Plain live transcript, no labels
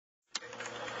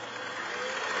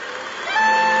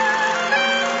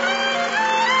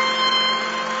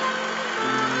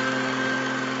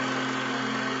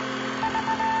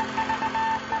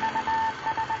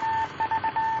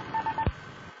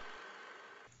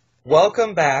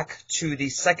Welcome back to the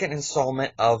second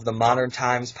installment of the Modern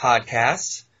Times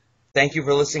podcast. Thank you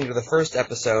for listening to the first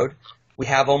episode. We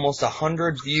have almost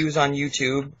 100 views on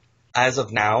YouTube as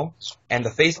of now, and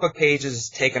the Facebook page is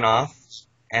taken off,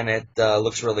 and it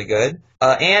looks really good.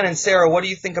 Anne and Sarah, what do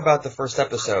you think about the first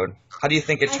episode? How do you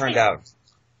think it turned out?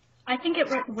 I think it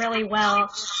went really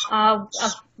well.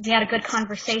 We had a good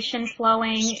conversation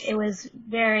flowing. It was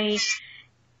very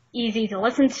easy to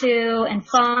listen to and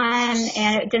fun,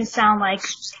 and it didn't sound like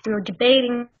we were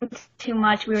debating too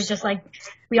much. We were just like,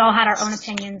 we all had our own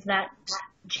opinions that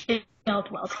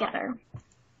gelled well together.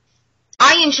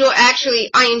 I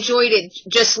enjoyed it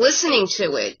just listening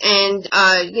to it and,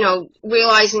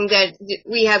 realizing that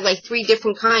we had like three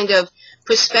different kind of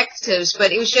perspectives,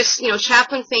 but it was just,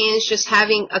 Chaplin fans just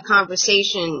having a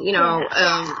conversation,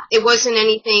 it wasn't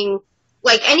anything,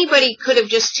 like anybody could have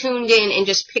just tuned in and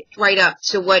just picked right up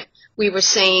to what we were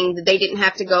saying, that they didn't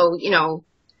have to go,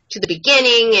 to the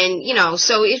beginning and,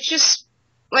 so it's just,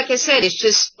 like I said, it's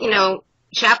just,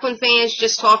 Chaplin fans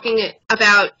just talking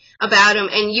about him,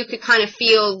 and you could kind of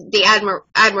feel the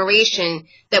admiration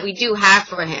that we do have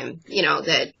for him,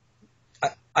 that.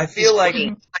 I feel like,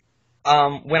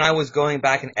 when I was going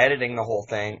back and editing the whole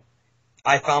thing,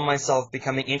 I found myself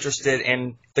becoming interested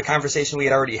in the conversation we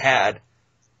had already had.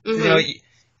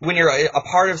 Mm-hmm. When you're a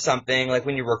part of something, like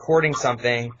when you're recording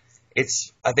something,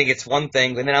 I think it's one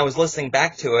thing, but then I was listening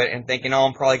back to it and thinking,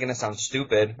 I'm probably going to sound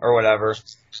stupid or whatever.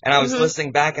 And I was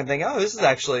listening back and thinking, this is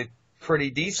actually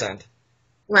pretty decent.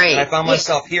 Right. And I found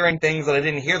myself hearing things that I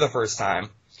didn't hear the first time.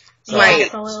 So right.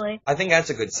 Absolutely. I think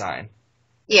that's a good sign.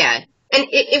 Yeah. And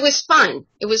it was fun.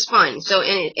 It was fun. So,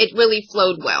 and it really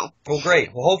flowed well. Well,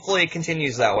 great. Well, hopefully it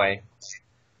continues that way.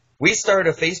 We started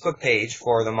a Facebook page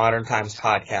for the Modern Times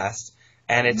podcast,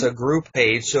 and it's a group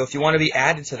page. So if you want to be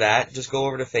added to that, just go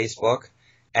over to Facebook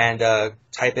and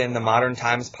type in the Modern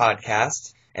Times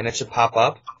podcast, and it should pop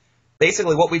up.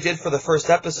 Basically, what we did for the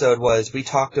first episode was we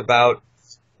talked about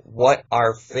what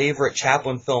our favorite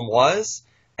Chaplin film was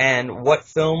and what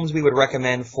films we would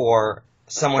recommend for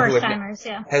someone who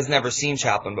has never seen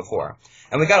Chaplin before.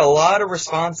 And we got a lot of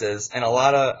responses and a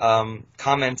lot of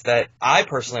comments that I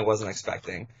personally wasn't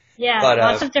expecting. Yeah, but,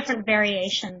 lots of different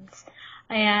variations.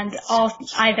 And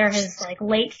either his like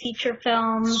late feature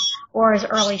films or his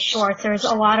early shorts. There's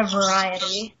a lot of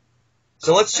variety.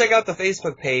 So let's check out the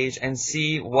Facebook page and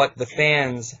see what the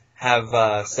fans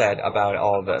have said about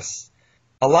all of this.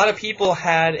 A lot of people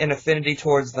had an affinity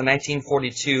towards the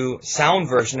 1942 sound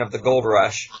version of the Gold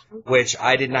Rush, which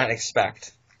I did not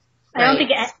expect. I don't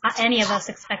think any of us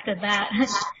expected that.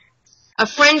 A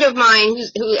friend of mine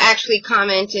who actually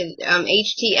commented,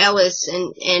 H.T. Ellis,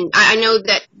 and I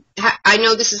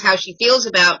know this is how she feels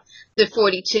about the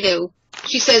 42.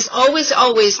 She says, always,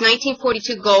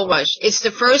 1942 Gold Rush. It's the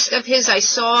first of his I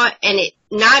saw, and it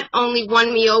not only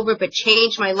won me over, but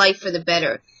changed my life for the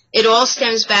better. It all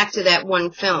stems back to that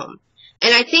one film.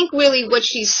 And I think really what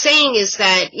she's saying is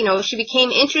that, she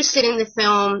became interested in the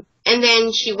film, and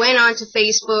then she went on to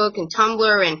Facebook and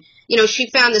Tumblr, and, she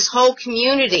found this whole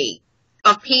community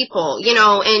of people,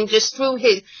 and just through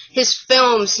his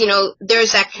films,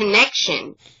 there's that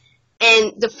connection.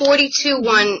 And the 42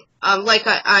 one, like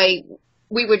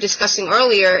we were discussing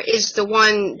earlier, is the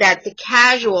one that the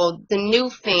new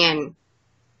fan,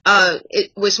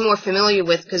 it was more familiar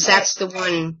with, because that's the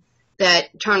one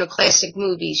that Turner Classic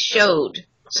Movies showed.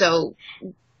 So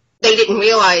they didn't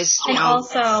realize, there's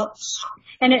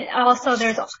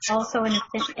also an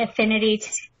affinity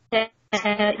to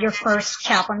your first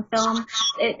Chaplin film.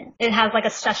 It has like a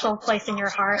special place in your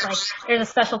heart. Like there's a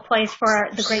special place for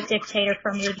The Great Dictator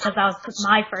for me because that was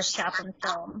my first Chaplin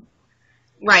film.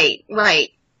 Right.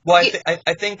 Well,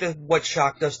 I think that what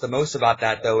shocked us the most about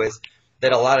that, though, is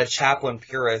that a lot of Chaplin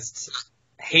purists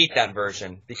hate that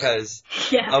version because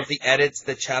of the edits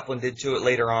that Chaplin did to it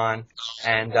later on,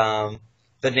 and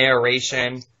the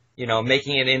narration,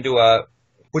 making it into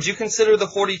would you consider the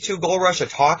 42 Gold Rush a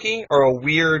talkie or a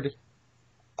weird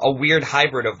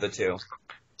hybrid of the two?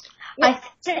 I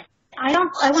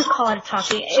wouldn't call it a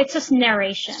talkie. It's just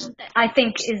narration. I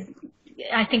think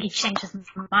he changed his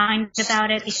mind about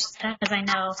it because I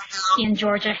know he and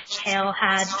Georgia Hale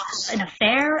had an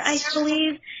affair, I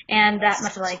believe, and that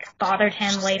must have bothered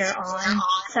him later on.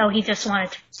 So he just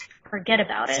wanted to forget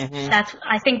about it. Mm-hmm.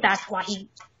 I think that's why he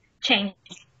changed.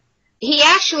 He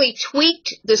actually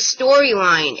tweaked the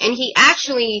storyline, and he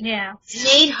actually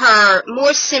made her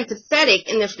more sympathetic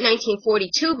in the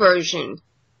 1942 version.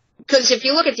 Because if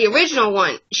you look at the original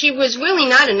one, she was really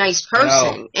not a nice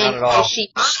person. No, not at all.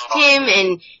 She mocked him,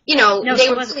 and,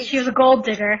 she was a gold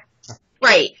digger.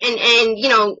 Right,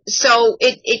 and so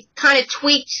it kind of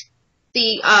tweaked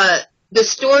the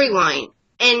storyline.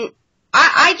 And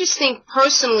I just think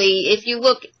personally, if you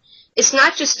look, it's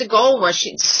not just the Gold Rush.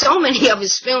 So many of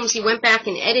his films he went back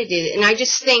and edited, and I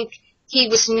just think he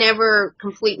was never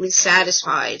completely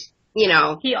satisfied. You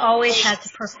know, he always had to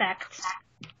perfect.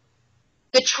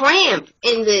 The Tramp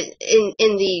in the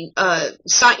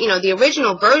the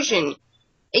original version,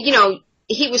 you know,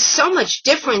 he was so much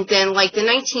different than like the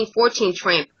 1914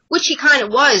 Tramp, which he kind of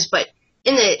was, but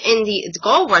in the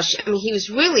Gold Rush, I mean, he was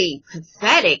really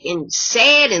pathetic and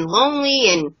sad and lonely,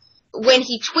 and when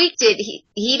he tweaked it,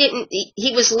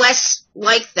 he was less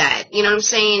like that, you know what I'm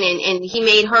saying? And he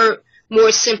made her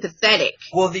more sympathetic.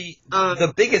 Well,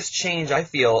 the biggest change I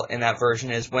feel in that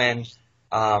version is when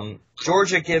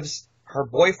Georgia gives her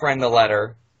boyfriend the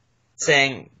letter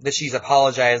saying that she's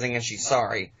apologizing and she's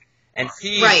sorry. And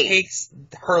he takes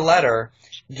her letter,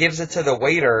 gives it to the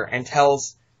waiter, and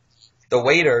tells the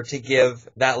waiter to give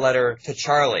that letter to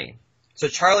Charlie. So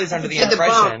Charlie's under the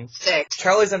impression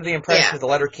that the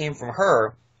letter came from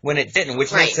her when it didn't,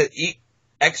 which makes it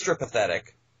extra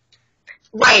pathetic.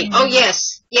 Right. Oh,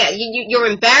 yes. Yeah, you're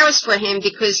embarrassed for him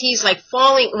because he's like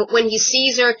falling, when he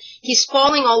sees her, he's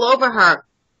falling all over her.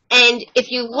 And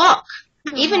if you look,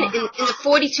 even in the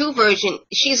 42 version,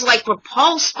 she's like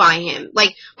repulsed by him.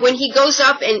 Like when he goes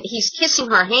up and he's kissing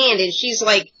her hand and she's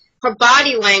like, her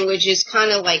body language is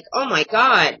kind of like, oh my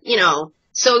God, you know.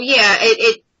 So yeah,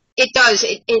 it does.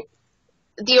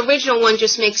 The original one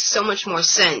just makes so much more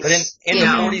sense. But in the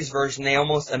 40s version, they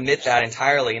almost omit that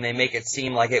entirely and they make it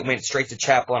seem like it went straight to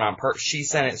Chaplin on purpose. She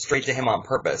sent it straight to him on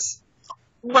purpose.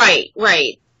 Right.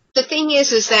 The thing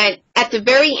is that at the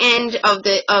very end of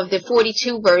the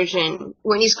 42 version,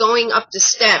 when he's going up the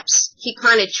steps, he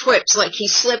kind of trips, like he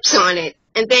slips on it.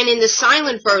 And then in the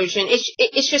silent version,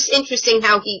 it's just interesting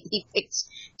how he picks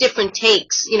different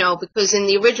takes, you know, because in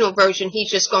the original version,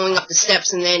 he's just going up the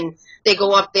steps and then they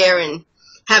go up there and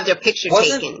have their picture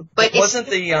taken. But wasn't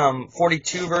the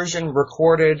 42 version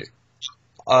recorded,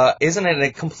 isn't it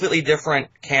a completely different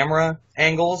camera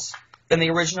angles than the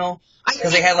original?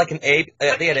 Because they had like they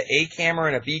had an A camera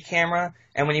and a B camera,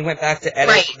 and when he went back to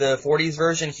edit the 40s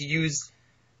version, he used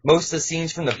most of the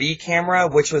scenes from the B camera,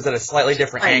 which was at a slightly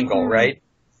different angle, right?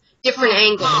 Different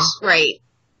angles, right.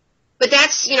 But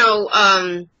that's, you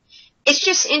know, it's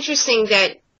just interesting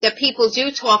that people do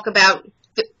talk about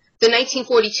the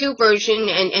 1942 version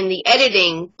and the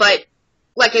editing, but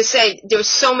like I said, there's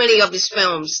so many of his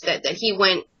films that he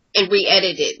went and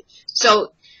re-edited.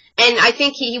 So, and I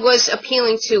think he was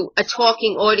appealing to a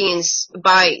talking audience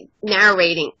by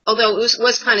narrating, although it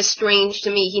was kind of strange to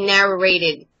me. He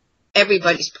narrated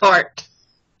everybody's part.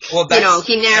 Well, that's, you know,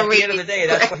 he narrated. At the end of the day,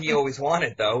 that's what he always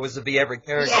wanted, though, was to be every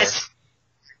character.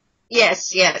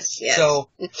 Yes. So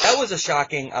that was a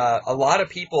shocking. A lot of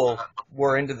people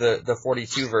were into the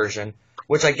 42 version,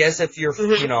 which I guess if you're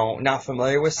you know, not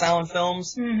familiar with silent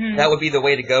films, that would be the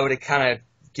way to go to kind of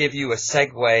give you a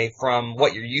segue from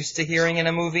what you're used to hearing in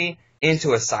a movie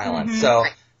into a silent. So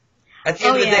at the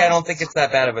end of the day, I don't think it's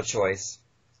that bad of a choice.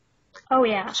 Oh,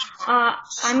 yeah.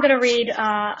 I'm going to read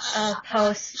a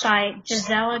post by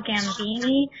Gisela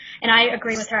Gambini, and I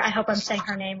agree with her. I hope I'm saying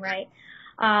her name right.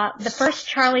 The first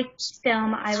Charlie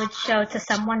film I would show to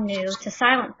someone new to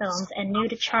silent films and new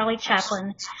to Charlie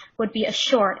Chaplin would be a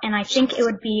short, and I think it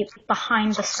would be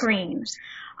Behind the Screen.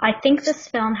 I think this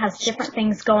film has different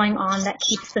things going on that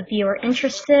keeps the viewer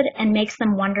interested and makes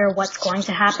them wonder what's going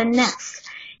to happen next.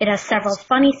 It has several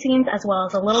funny scenes as well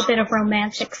as a little bit of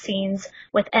romantic scenes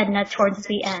with Edna towards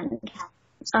the end.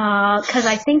 Because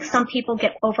I think some people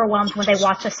get overwhelmed when they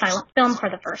watch a silent film for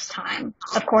the first time.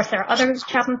 Of course, there are other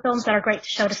Chaplin films that are great to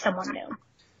show to someone new.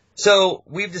 So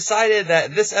we've decided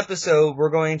that this episode we're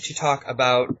going to talk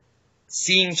about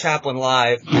seeing Chaplin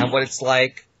live and what it's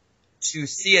like to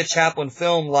see a Chaplin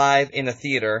film live in a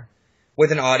theater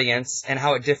with an audience and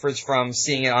how it differs from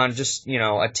seeing it on just, you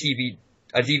know, a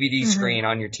DVD screen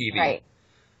on your TV.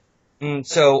 Right.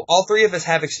 So all three of us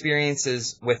have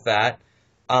experiences with that.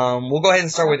 We'll go ahead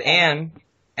and start with Anne,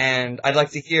 and I'd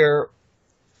like to hear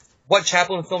what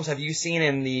Chaplin films have you seen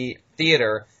in the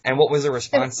theater, and what was the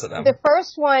response to them? The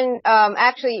first one,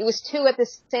 actually, it was two at the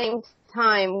same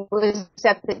time, was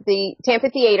at the Tampa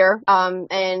Theater,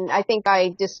 and I think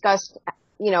I discussed,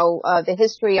 you know, the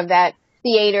history of that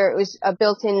theater. It was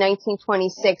built in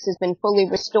 1926, has been fully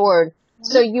restored.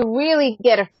 So you really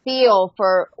get a feel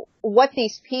for what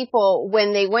these people,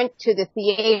 when they went to the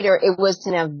theater, it was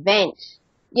an event,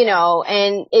 you know,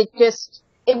 and it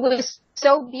was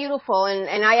so beautiful.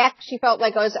 And I actually felt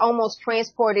like I was almost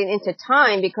transported into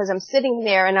time because I'm sitting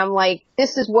there and I'm like,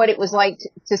 this is what it was like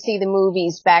to see the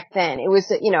movies back then. It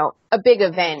was, you know, a big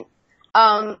event.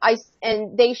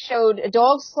 and they showed A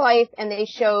Dog's Life and they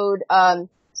showed,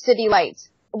 City Lights.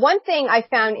 One thing I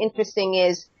found interesting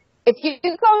is, if you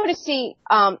go to see,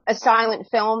 a silent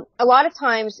film, a lot of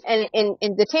times, and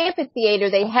in the Tampa Theater,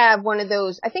 they have one of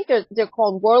those, I think they're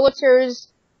called Wurlitzers,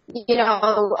 the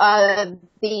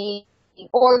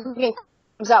organ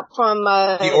comes up from,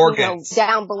 the organs.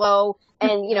 down below,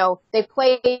 and, they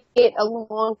play it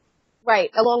along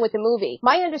with the movie.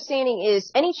 My understanding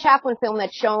is any Chaplin film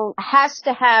that's shown has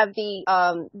to have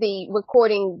the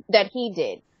recording that he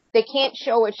did. They can't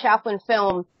show a Chaplin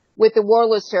film with the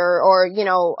Wurlitzer or,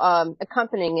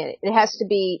 accompanying it. It has to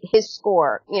be his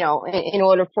score, in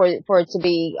order for it to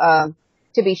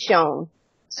be shown.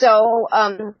 So,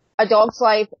 A Dog's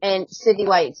Life and City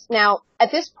Lights. Now, at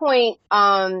this point,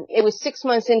 it was 6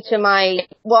 months into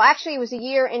it was a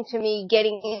year into me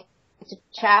getting into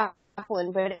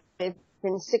Chaplin, but it's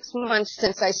been 6 months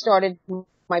since I started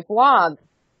my blog.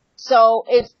 So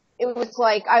it was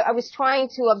like I was trying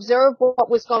to observe what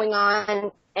was going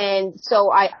on, and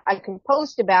so I could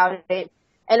post about it.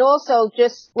 And also,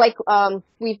 just like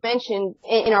we've mentioned,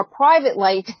 in our private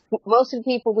life, most of the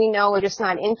people we know are just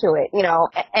not into it,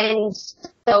 And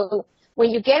so when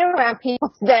you get around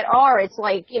people that are, it's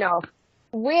like,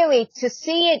 really to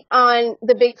see it on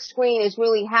the big screen is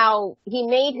really how he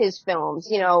made his films,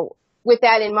 with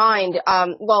that in mind.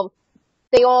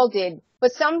 They all did.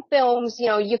 But some films,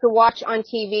 you could watch on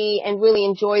TV and really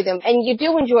enjoy them. And you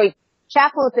do enjoy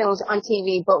Chaplin films on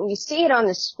TV, but when you see it on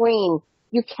the screen,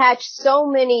 you catch so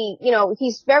many,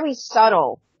 he's very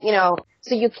subtle,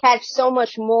 so you catch so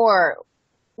much more,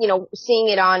 seeing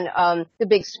it on, the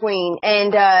big screen.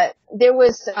 And, there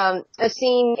was, a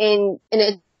scene in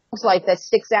A Dog's Life that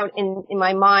sticks out in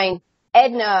my mind.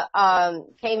 Edna,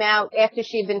 came out after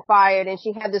she'd been fired and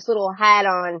she had this little hat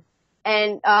on.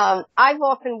 And, I've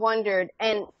often wondered,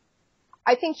 and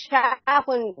I think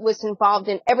Chaplin was involved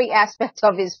in every aspect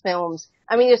of his films.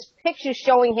 I mean, there's pictures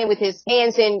showing him with his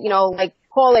hands in, like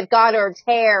Paulette Goddard's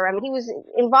hair. I mean, he was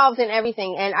involved in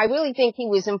everything. And I really think he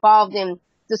was involved in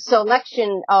the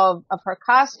selection of her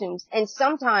costumes. And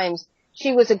sometimes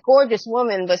she was a gorgeous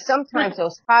woman, but sometimes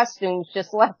those costumes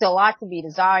just left a lot to be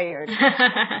desired.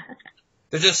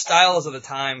 They're just styles of the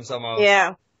times almost.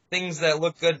 Yeah. Things that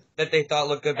look good, that they thought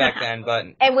looked good back then, but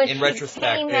and when in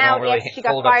retrospect, came they out don't really after she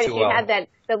got hold fired, up too well. she had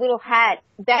the little hat.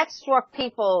 That struck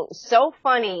people so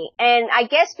funny. And I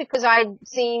guess because I'd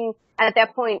seen at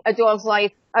that point A Dog's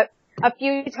Life a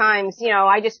few times,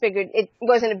 I just figured it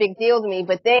wasn't a big deal to me,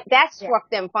 but that struck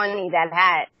them funny, that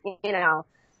hat,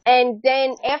 And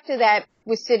then after that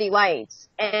was City Lights.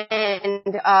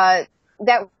 And,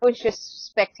 that was just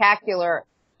spectacular.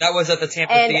 That was at the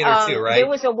Tampa Theater too, right? There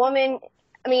was a woman,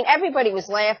 everybody was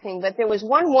laughing, but there was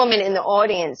one woman in the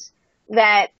audience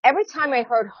that every time I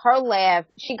heard her laugh,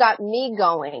 she got me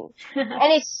going.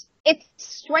 And it's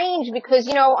strange because,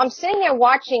 I'm sitting there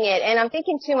watching it and I'm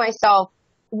thinking to myself,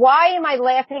 why am I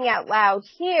laughing out loud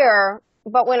here?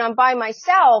 But when I'm by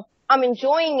myself, I'm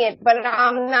enjoying it, but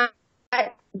I'm not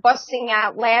busting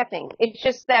out laughing. It's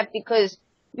just that because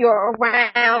you're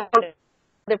around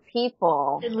the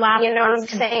people, you know what I'm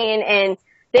saying? And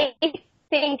they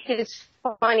think it's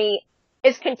funny,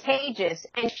 it's contagious.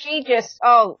 And she just,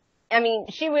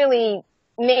 she really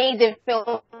made the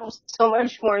film so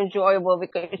much more enjoyable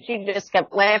because she just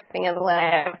kept laughing and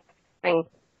laughing.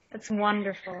 That's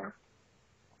wonderful.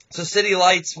 So City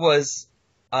Lights was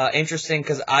interesting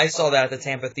because I saw that at the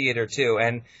Tampa Theater too.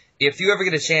 And if you ever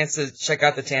get a chance to check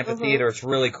out the Tampa Theater, it's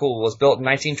really cool. It was built in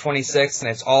 1926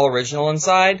 and it's all original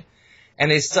inside. And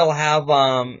they still have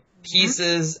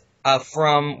pieces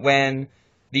from when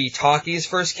the talkies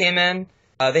first came in.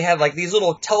 They had like these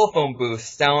little telephone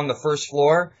booths down on the first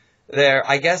floor.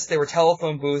 I guess they were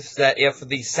telephone booths that if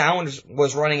the sound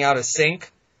was running out of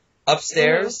sync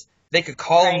upstairs, they could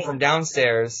call them from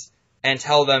downstairs and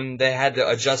tell them they had to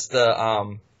adjust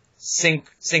the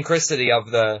synchronicity of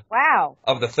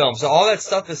the film. So all that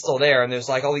stuff is still there, and there's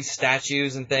like all these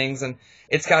statues and things, and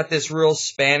it's got this real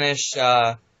Spanish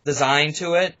design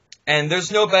to it. And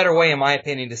there's no better way, in my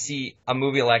opinion, to see a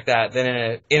movie like that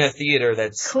than in a theater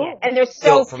that's cool. And there's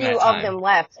so few of them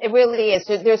left. It really is.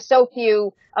 There's so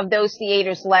few of those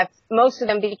theaters left. Most of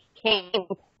them became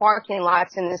parking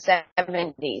lots in the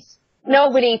 70s.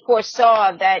 Nobody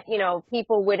foresaw that,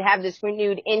 people would have this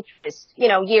renewed interest,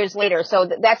 years later. So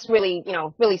that's really,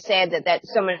 really sad that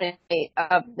so many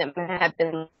of them have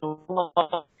been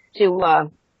lost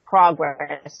to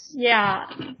progress. Yeah.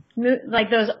 Like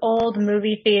those old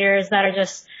movie theaters that are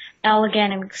just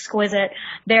elegant and exquisite.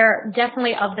 They're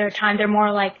definitely of their time. They're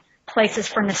more like places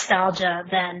for nostalgia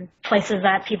than places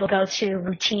that people go to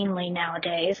routinely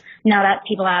nowadays. Now that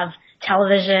people have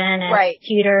television and Right.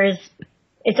 computers.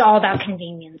 It's all about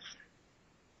convenience.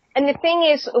 And the thing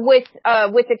is with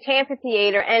the Tampa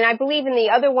Theater, and I believe in the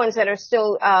other ones that are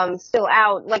still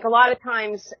out, like a lot of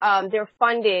times, they're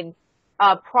funded,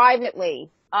 privately.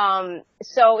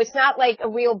 So it's not like a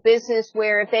real business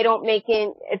where if they don't make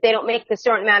a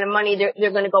certain amount of money,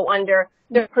 they're going to go under.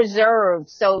 They're preserved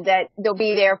so that they'll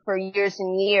be there for years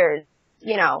and years,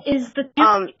 you know. Is the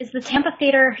Tampa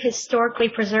Theater historically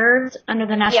preserved under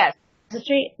the National Yes.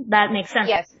 Registry? That makes sense.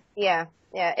 Yes. Yeah.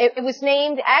 Yeah. It was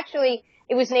named, actually,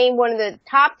 it was named one of the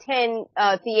top 10,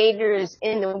 theaters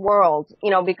in the world, you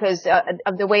know, because,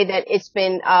 of the way that it's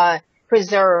been,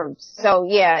 preserved. So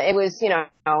yeah, it was, you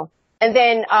know, and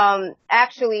then,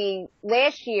 actually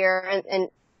last year, and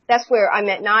that's where I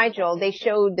met Nigel, they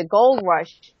showed the Gold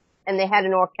Rush and they had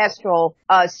an orchestral,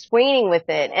 screening with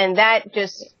it. And that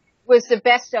just was the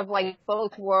best of like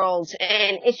both worlds.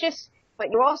 And it's just,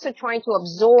 but you're also trying to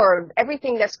absorb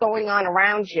everything that's going on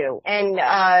around you.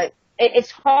 And,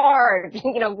 it's hard,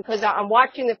 you know, because I'm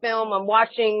watching the film, I'm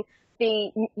watching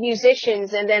the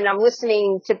musicians, and then I'm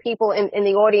listening to people in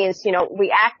the audience, you know,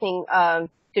 reacting,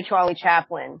 to Charlie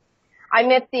Chaplin. I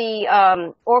met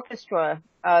the, orchestra,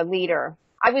 leader.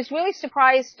 I was really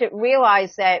surprised to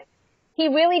realize that he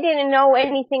really didn't know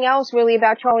anything else really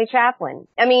about Charlie Chaplin.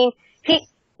 I mean,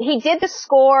 he did the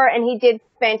score and he did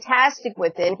fantastic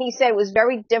with it. And he said it was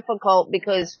very difficult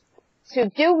because to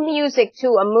do music to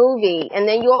a movie, and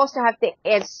then you also have to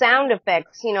add sound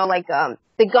effects, you know, like,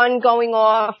 the gun going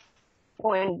off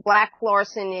when Black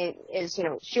Larson is, you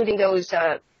know, shooting those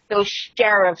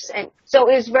sheriffs. And so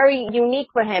it was very unique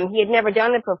for him. He had never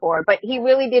done it before, but he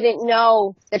really didn't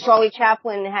know that Charlie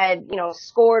Chaplin had, you know,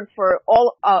 scored for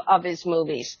all of his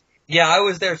movies. Yeah, I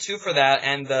was there too for that,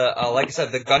 and like I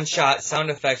said, the gunshot sound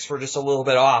effects were just a little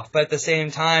bit off. But at the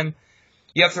same time,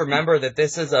 you have to remember that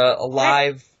this is a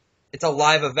live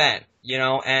event, you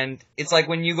know, and it's like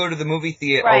when you go to the movie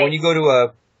theater, or when you go to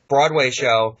a Broadway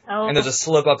show, and there's a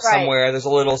slip up somewhere, there's a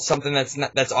little something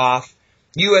that's off.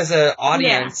 You as an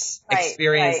audience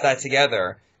experience that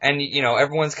together, and you know,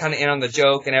 everyone's kind of in on the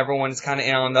joke, and everyone's kind of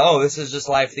in on the, this is just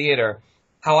live theater.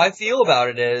 How I feel about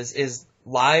it is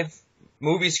live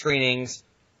movie screenings,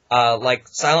 like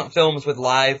silent films with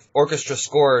live orchestra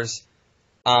scores,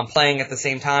 playing at the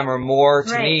same time are more,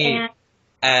 to me,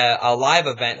 a live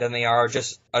event than they are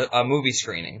just a movie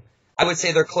screening. I would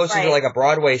say they're closer to like a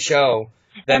Broadway show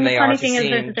than they are to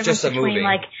seeing just a movie.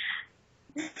 Like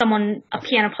a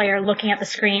piano player looking at the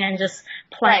screen and just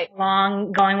playing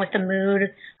along, going with the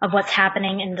mood of what's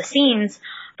happening in the scenes,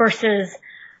 versus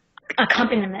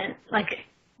accompaniment, like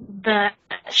the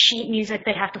sheet music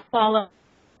they have to follow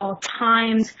all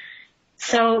times.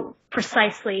 So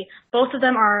precisely, both of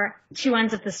them are two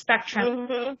ends of the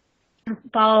spectrum,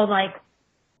 follow like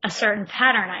a certain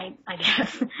pattern, I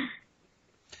guess.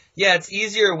 Yeah, it's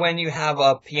easier when you have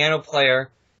a piano player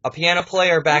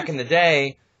back in the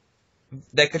day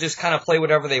that could just kind of play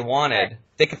whatever they wanted.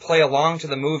 They could play along to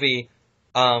the movie,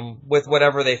 with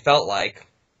whatever they felt like,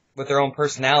 with their own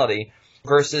personality,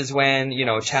 versus when, you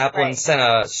know, Chaplin sent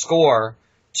a score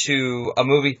to a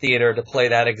movie theater to play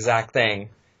that exact thing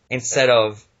instead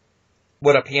of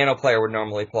what a piano player would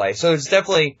normally play. So there's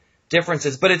definitely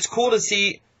differences, but it's cool to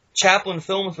see Chaplin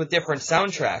films with different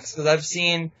soundtracks, because I've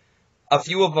seen a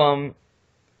few of them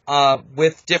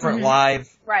with different live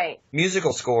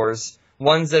musical scores,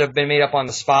 ones that have been made up on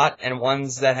the spot and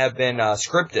ones that have been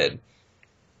scripted.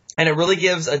 And it really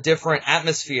gives a different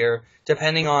atmosphere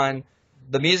depending on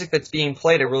the music that's being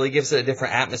played. It really gives it a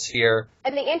different atmosphere.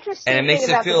 And the interesting and it makes thing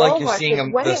it about feel like you're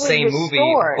seeing the same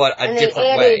movie, but a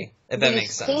different way, if that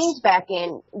makes sense. Scenes back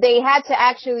in, they had to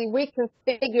actually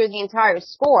reconfigure the entire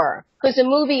score because the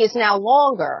movie is now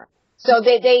longer. So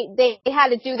they had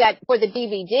to do that for the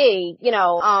DVD, you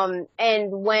know,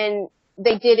 and when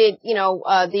they did it, you know,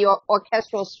 the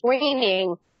orchestral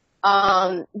screening,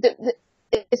 the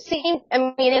scene, I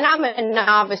mean, and I'm a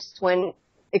novice when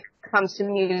it comes to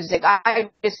music. I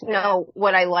just know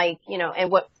what I like, you know, and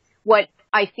what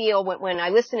I feel when I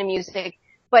listen to music.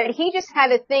 But he just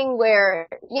had a thing where,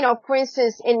 you know, for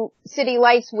instance, in City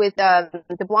Lights with,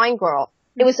 the blind girl,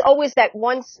 it was always that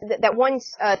one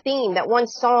theme, that one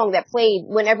song that played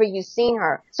whenever you seen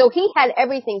her. So he had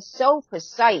everything so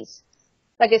precise.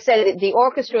 Like I said, the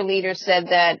orchestra leader said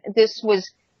that this was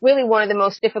really one of the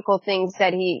most difficult things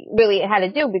that he really had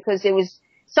to do, because it was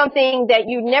something that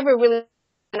you never really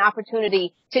had an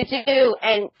opportunity to do.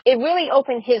 And it really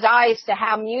opened his eyes to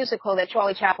how musical that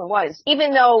Charlie Chaplin was.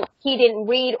 Even though he didn't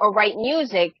read or write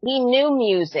music, he knew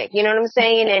music. You know what I'm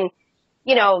saying? And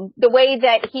you know, the way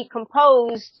that he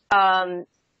composed,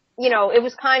 you know, it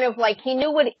was kind of like he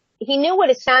knew what he knew what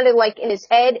it sounded like in his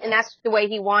head, and that's the way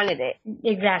he wanted it.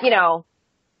 Exactly. You know.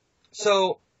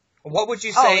 So, what would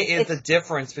you say is the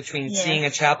difference between seeing a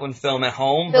Chaplin film at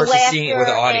home versus seeing it with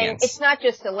an audience? And it's not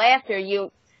just the laughter.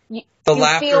 You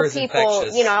laughter feel is people,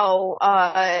 infectious. you know,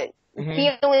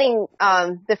 feeling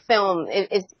the film,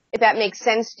 if that makes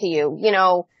sense to you. You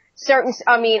know,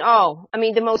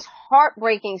 the most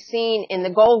heartbreaking scene in the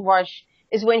Gold Rush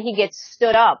is when he gets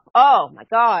stood up. Oh my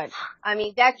God. I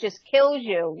mean, that just kills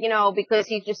you, you know, because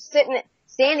he's just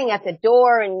standing at the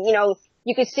door, and, you know,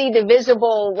 you could see the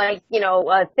visible, like, you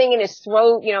know, thing in his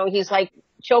throat, you know, he's like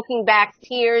choking back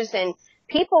tears, and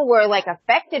people were like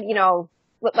affected, you know,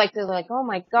 like they're like, oh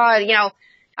my God, you know,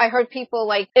 I heard people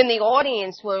like in the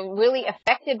audience were really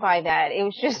affected by that. It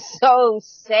was just so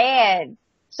sad.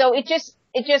 So it just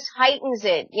heightens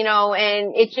it, you know,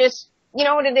 and it just, you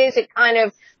know what it is? It kind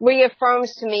of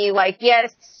reaffirms to me, like,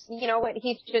 yes, you know what,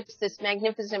 he's just this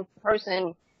magnificent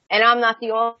person, and I'm not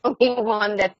the only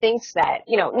one that thinks that.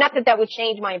 You know, not that that would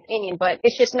change my opinion, but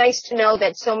it's just nice to know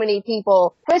that so many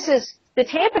people, the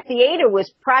Tampa Theater was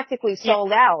practically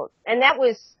sold out, and that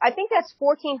was, I think that's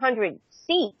 1,400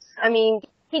 seats. I mean,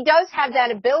 he does have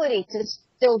that ability to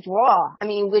still draw, I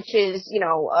mean, which is, you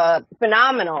know,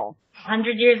 phenomenal.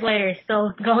 100 years later,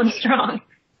 still going strong.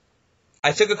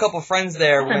 I took a couple friends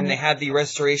there when they had the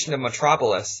restoration of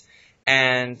Metropolis,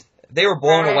 and they were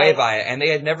blown away by it, and they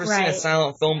had never seen a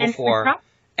silent film before.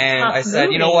 And I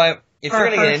said, you know what, if you're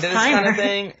going to get into this kind of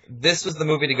thing, this was the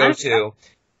movie to go to.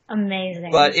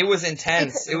 Amazing. But it was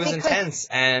intense. It was intense,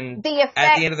 and at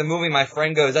the end of the movie, my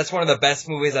friend goes, that's one of the best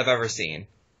movies I've ever seen.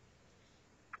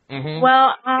 Mm-hmm.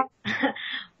 Well,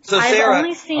 so I've Sarah,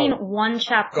 only seen one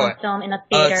Chaplin film in a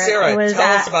theater. Sarah, it was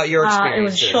tell us about your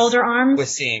experiences it was Shoulder Arms, with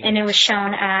seeing and it was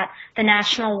shown at the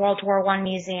National World War I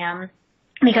Museum,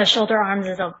 because Shoulder Arms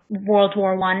is a World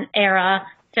War I era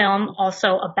film,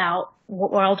 also about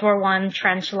World War I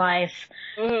trench life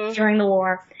during the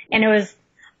war, and it was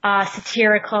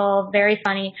satirical, very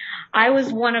funny. I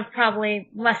was one of probably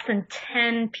less than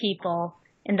 10 people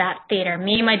in that theater.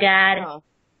 Me, my dad,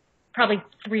 probably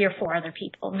 3 or 4 other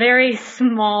people. Very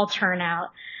small turnout.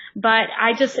 But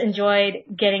I just enjoyed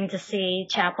getting to see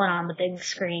Chaplin on the big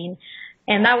screen.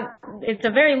 And it's a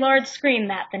very large screen,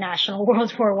 the National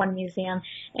World War I Museum.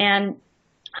 And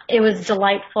it was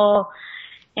delightful,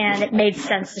 and it made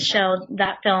sense to show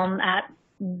that film at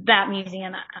that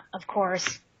museum, of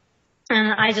course.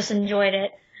 And I just enjoyed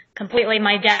it completely.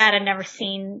 My dad had never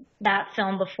seen that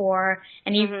film before,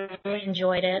 and he really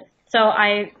enjoyed it. So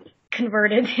I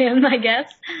converted him, I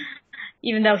guess,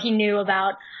 even though he knew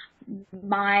about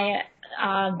my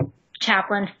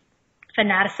Chaplin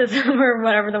fanaticism, or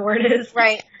whatever the word is.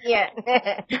 Right, yeah.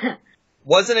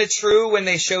 Wasn't it true when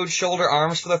they showed Shoulder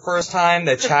Arms for the first time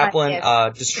that Chaplin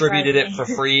distributed it for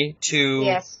free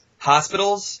to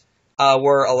hospitals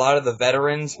where a lot of the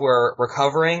veterans were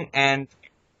recovering, and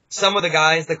some of the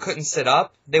guys that couldn't sit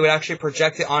up, they would actually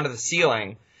project it onto the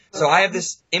ceiling. So I have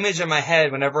this image in my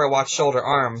head whenever I watch Shoulder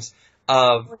Arms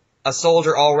of a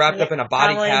soldier all wrapped up in a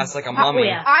body cast like a mummy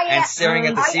and staring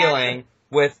at the ceiling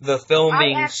with the film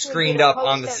being screened up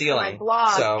on the ceiling.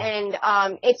 And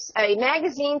it's a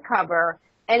magazine cover,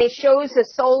 and it shows a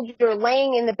soldier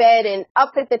laying in the bed, and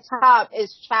up at the top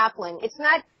is Chaplin. It's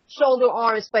not Shoulder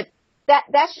Arms, but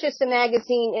that's just a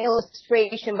magazine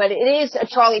illustration, but it is a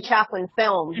Charlie Chaplin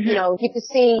film. You know, you can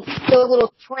see the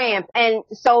little tramp, and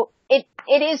so it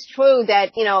is true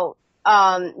that, you know,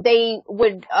 he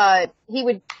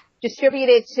would distribute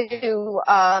it to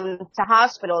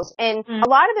hospitals, and a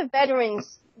lot of the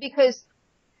veterans, because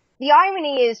the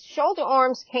irony is Shoulder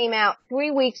Arms came out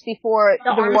 3 weeks before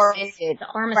the war ended. The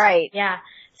armistice, yeah.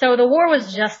 So the war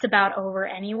was just about over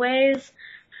anyways,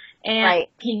 and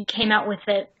he came out with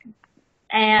it.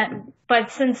 But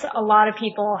since a lot of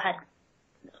people had,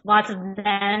 lots of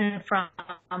men from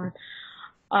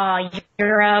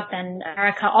Europe and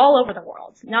America, all over the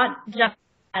world, not just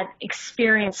had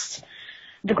experienced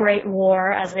the Great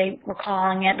War, as they were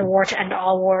calling it, the war to end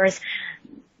all wars,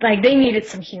 like, they needed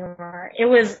some humor. It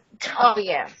was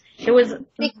it was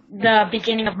the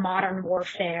beginning of modern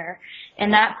warfare,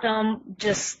 and that film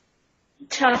just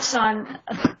touched on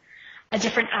a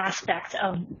different aspect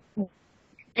of.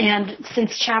 And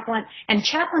since Chaplin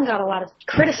got a lot of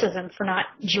criticism for not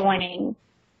joining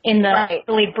in the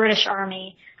early British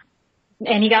Army,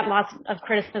 and he got lots of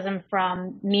criticism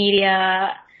from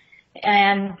media,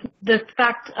 and the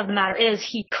fact of the matter is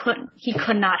he could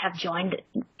not have joined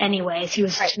anyways. He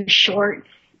was too short.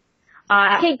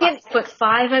 He did 5'5",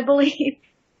 I believe.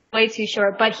 Way too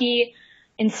short. But he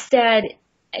it's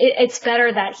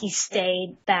better that he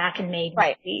stayed back and made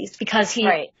movies, because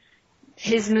he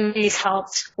his movies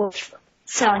helped with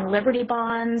selling Liberty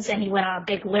bonds, and he went on a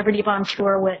big Liberty bond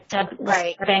tour with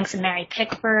Douglas Fairbanks and Mary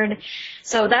Pickford.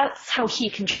 So that's how he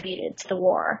contributed to the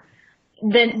war.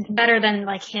 Then better than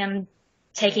like him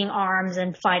taking arms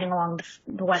and fighting along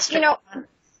the Western Front.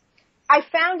 I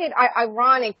found it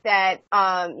ironic that,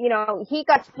 he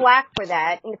got flack for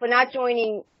that and for not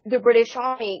joining the British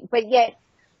Army, but yet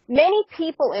many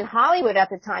people in Hollywood at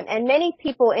the time and many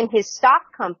people in his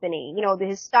stock company,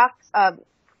 his stock,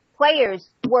 players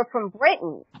were from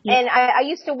Britain. Yeah. And I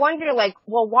used to wonder, like,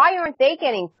 well, why aren't they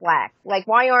getting flack? Like,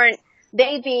 why aren't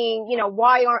they being,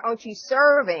 why aren't you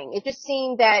serving? It just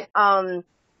seemed that,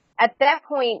 at that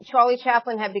point, Charlie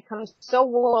Chaplin had become so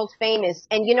world famous.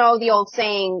 And the old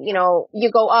saying,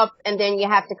 you go up and then you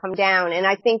have to come down. And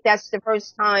I think that's the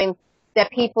first time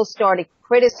that people started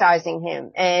criticizing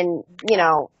him. And,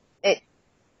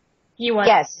 he was.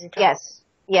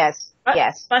 Yes.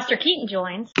 Buster Keaton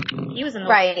joined. He was in the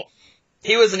right.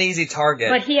 He was an easy target.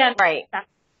 But he had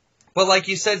But like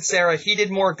you said, Sarah, he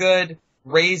did more good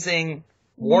raising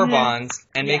war bonds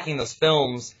and making those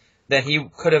films than he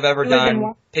could have ever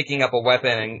done picking up a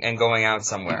weapon and going out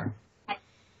somewhere.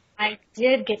 I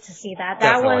did get to see that.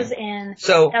 Definitely.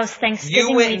 That was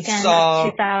Thanksgiving weekend you saw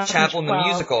of 2012. Chaplin the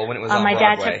musical when it was on my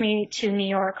Broadway. dad took me to New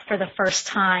York for the first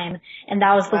time, and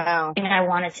that was the thing I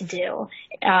wanted to do.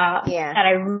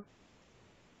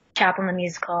 Chaplin the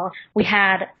musical. We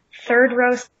had third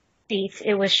row seats.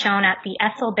 It was shown at the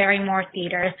Ethel Barrymore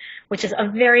Theater, which is a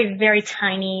very, very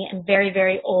tiny and very,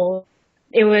 very old.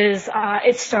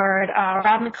 It starred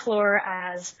Rob McClure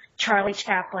as Charlie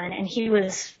Chaplin, and he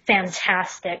was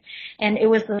fantastic. And it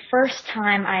was the first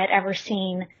time I had ever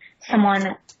seen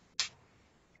someone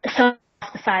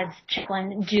besides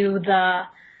Chaplin do the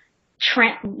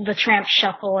tramp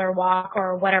shuffle or walk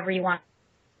or whatever you want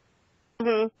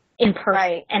in person.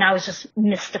 Right. And I was just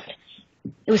mystified.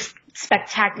 It was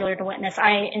spectacular to witness.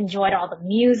 I enjoyed all the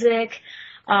music,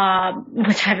 which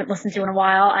I haven't listened to in a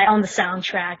while. I own the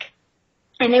soundtrack.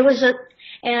 And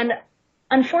and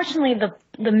unfortunately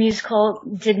the musical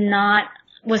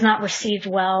was not received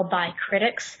well by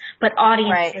critics, but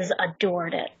audiences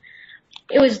adored it.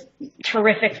 It was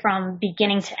terrific from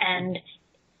beginning to end.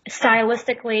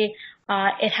 Stylistically,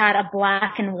 it had a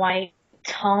black and white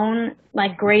tone,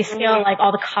 like grayscale, like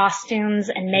all the costumes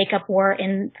and makeup were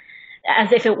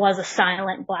as if it was a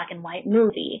silent black and white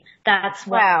movie. That's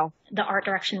what the art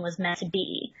direction was meant to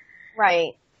be.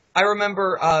 Right. I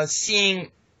remember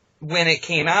seeing when it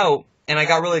came out, and I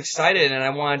got really excited, and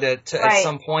I wanted to at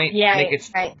some point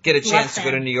get a chance to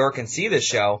go to New York and see this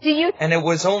show. And it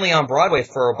was only on Broadway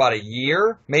for about a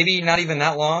year, maybe not even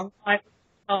that long. I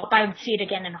would see it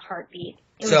again in a heartbeat.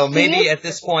 So maybe at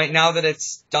this point, now that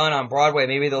it's done on Broadway,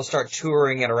 maybe they'll start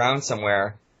touring it around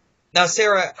somewhere. Now,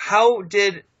 Sarah, how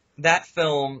did that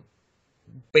film,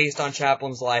 based on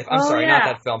Chaplin's life, not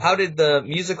that film, how did the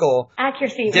musical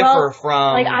differ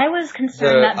from I was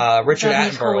concerned that Richard the Attenborough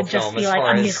musical would just film be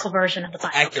like a musical version of the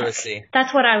biopic. Accuracy.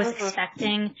 That's what I was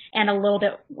expecting and a little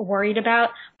bit worried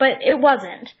about, but it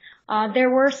wasn't. There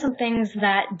were some things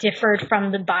that differed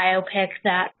from the biopic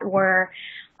that were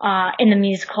in the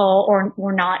musical or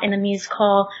were not in the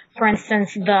musical. For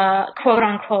instance, the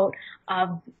quote-unquote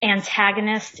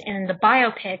antagonist in the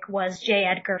biopic was J.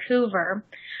 Edgar Hoover,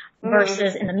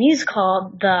 versus in the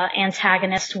musical, the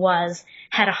antagonist was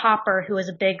Hedda Hopper, who was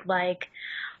a big, but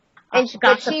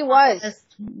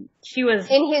she was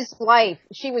in his life.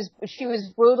 She was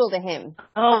brutal to him.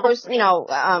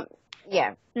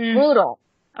 Brutal.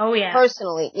 Oh yeah.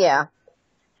 Personally, yeah.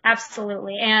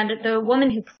 Absolutely. And the woman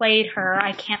who played her,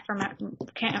 I can't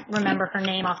remember her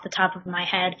name off the top of my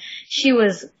head. She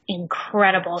was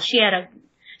incredible. She had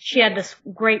this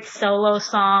great solo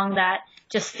song that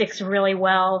just sticks really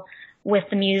well with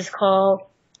the musical,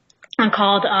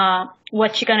 called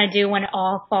What You Gonna Do When It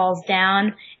All Falls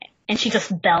Down, and she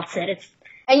just belts it.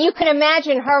 And you can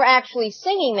imagine her actually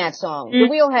singing that song, the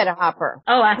real Hedda Hopper.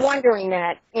 Oh, absolutely. Wondering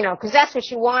that, because that's what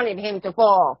she wanted him to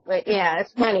fall. But yeah,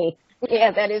 it's funny.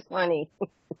 Yeah, that is funny.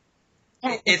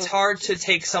 It's hard to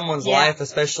take someone's life,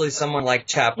 especially someone like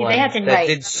Chaplin, that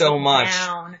did so much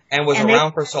and was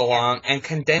around for so long, and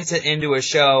condense it into a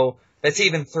show that's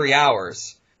even 3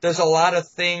 hours. There's a lot of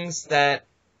things that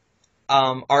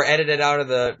are edited out of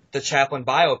the Chaplin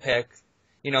biopic,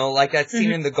 like that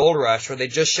scene in the Gold Rush where they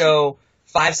just show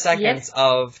 5 seconds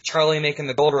of Charlie making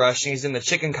the Gold Rush and he's in the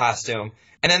chicken costume,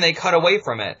 and then they cut away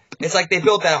from it. It's like they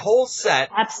built that whole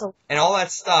set and all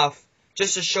that stuff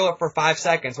just to show it for 5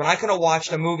 seconds, when I could have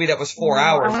watched a movie that was 4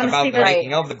 hours about the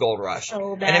making of the Gold Rush.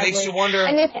 So and it makes you wonder,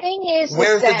 and the thing is,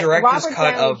 where's the director's Robert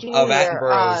cut Downey of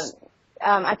Attenborough's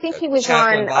I think he was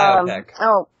Chaplin on, biopic?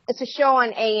 it's a show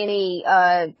on A&E,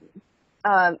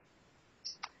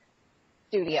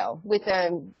 studio with,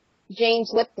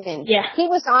 James Lipton. Yeah. He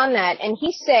was on that, and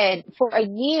he said for a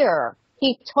year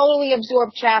he totally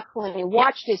absorbed Chaplin. He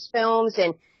watched his films,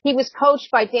 and he was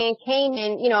coached by Dan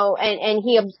Kamen, and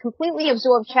he completely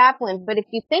absorbed Chaplin. But if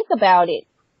you think about it,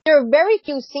 there are very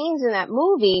few scenes in that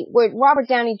movie where Robert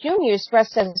Downey Jr. is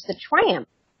dressed as the tramp.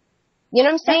 You know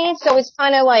what I'm saying? So it's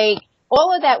kind of like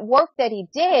all of that work that he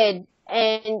did,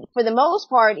 and for the most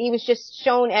part, he was just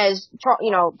shown as,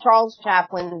 Charles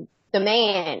Chaplin, the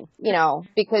man,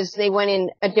 because they went in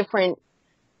a different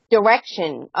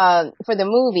direction, for the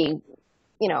movie.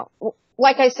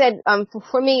 Like I said,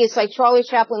 for me, it's like Charlie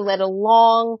Chaplin led a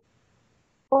long,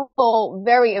 full,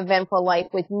 very eventful life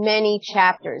with many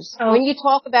chapters. Oh. When you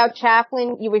talk about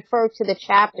Chaplin, you refer to the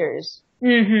chapters.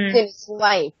 Mm-hmm. In his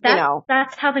life,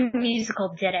 That's how the musical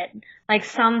did it. Like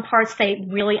some parts they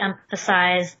really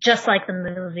emphasized, just like the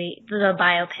movie, the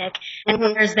biopic, and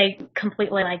others they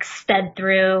completely like sped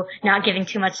through, not giving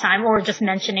too much time, or just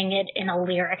mentioning it in a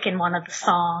lyric in one of the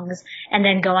songs, and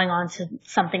then going on to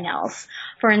something else.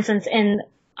 For instance,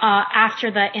 after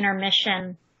the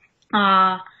intermission,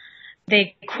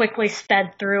 they quickly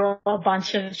sped through a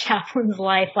bunch of Chaplin's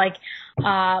life. Like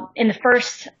in the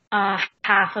first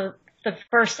half of the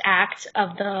first act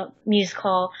of the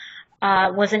musical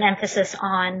was an emphasis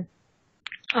on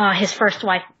his first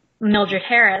wife, Mildred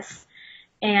Harris.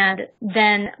 And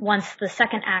then once the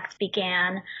second act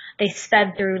began, they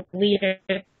sped through Lita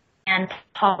and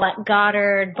Paulette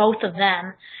Goddard, both of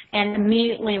them, and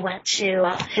immediately went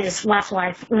to his last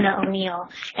wife, Una O'Neill.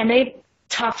 And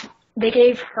they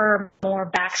gave her more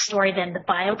backstory than the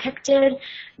biopic did.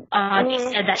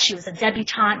 They said that she was a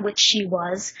debutante, which she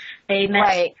was. They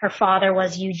mentioned her father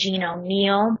was Eugene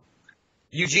O'Neill.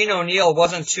 Eugene O'Neill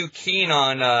wasn't too keen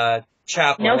on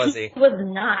Chaplin, was he? No, he was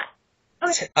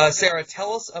not. Sarah,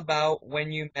 tell us about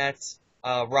when you met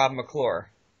Rob McClure.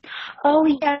 Oh,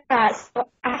 yeah. So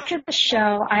after the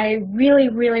show, I really,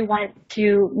 really wanted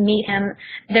to meet him.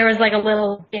 There was like a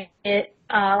little bit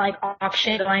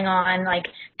auction going on, like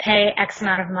pay X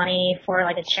amount of money for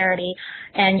like a charity,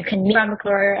 and you can meet Rob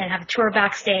McClure and have a tour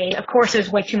backstage. Of course, it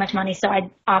was way too much money, so I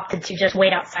opted to just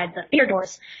wait outside the theater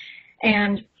doors.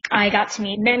 And I got to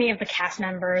meet many of the cast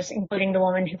members, including the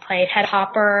woman who played Head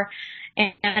Hopper,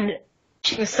 and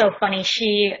she was so funny.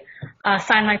 She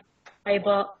signed my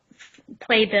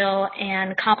playbill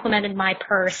and complimented my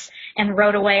purse and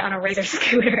rode away on a Razor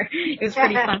scooter. It was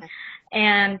pretty fun.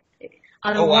 And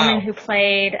the woman who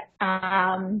played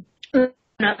Una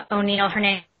O'Neill, her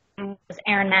name was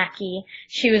Erin Mackey.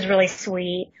 She was really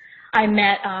sweet. I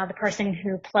met the person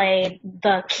who played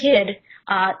the kid,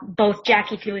 both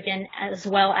Jackie Coogan as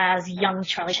well as young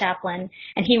Charlie Chaplin,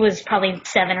 and he was probably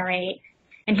 7 or 8,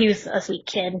 and he was a sweet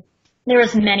kid. There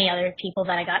was many other people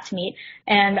that I got to meet,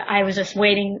 and I was just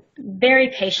waiting very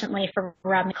patiently for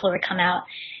Rob McClure to come out,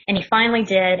 and he finally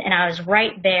did, and I was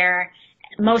right there.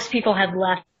 Most people had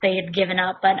left. They had given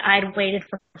up, but I'd waited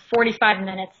for 45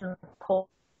 minutes in the cold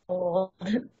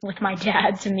with my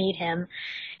dad to meet him.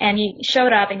 And he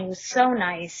showed up, and he was so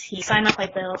nice. He signed my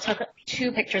playbill, took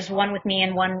 2 pictures, one with me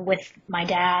and one with my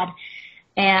dad.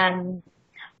 And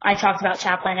I talked about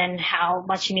Chaplin and how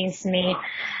much he means to me.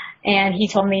 And he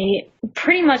told me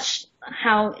pretty much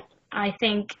how I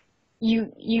think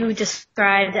you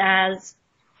described as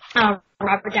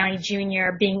Robert Downey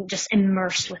Jr. being just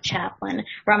immersed with Chaplin.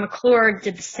 Rob McClure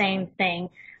did the same thing.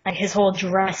 Like his whole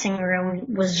dressing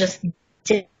room was just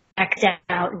decked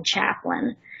out in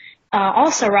Chaplin.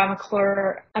 Also, Rob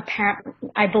McClure, apparently,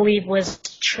 I believe, was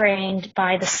trained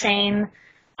by the same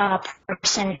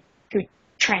person who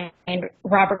trained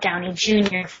Robert Downey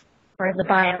Jr. for the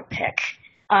biopic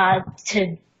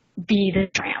to be the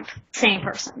tramp. Same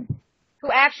person. Who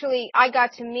actually, I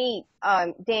got to meet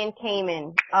Dan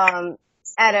Kamen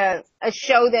at a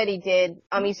show that he did.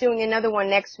 He's doing another one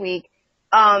next week.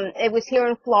 It was here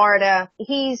in Florida.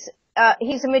 He's a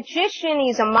magician,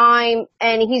 he's a mime,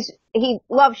 and he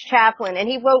loves Chaplin, and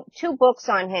he wrote 2 books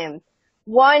on him.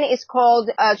 One is called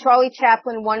Charlie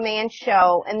Chaplin One Man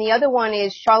Show, and the other one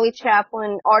is Charlie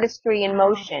Chaplin Artistry in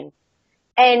Motion.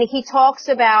 And he talks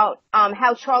about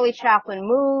how Charlie Chaplin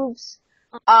moves,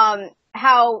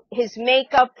 how his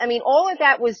makeup, I mean, all of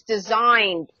that was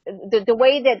designed, the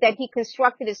way that he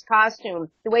constructed his costume,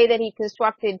 the way that he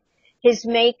constructed his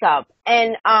makeup.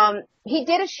 And he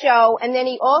did a show, and then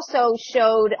he also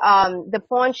showed the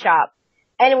pawn shop.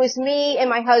 And it was me and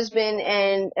my husband,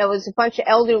 and it was a bunch of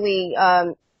elderly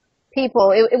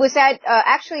people. It was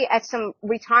actually at some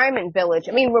retirement village.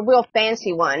 I mean, a real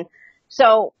fancy one.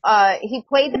 So he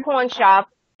played the pawn shop,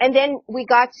 and then we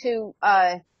got to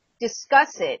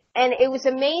discuss it. And it was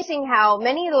amazing how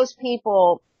many of those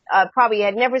people probably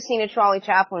had never seen a Charlie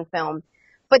Chaplin film,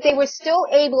 but they were still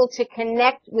able to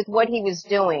connect with what he was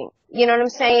doing. You know what I'm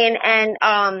saying? And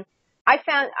I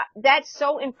found that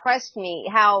so impressed me,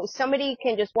 how somebody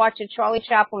can just watch a Charlie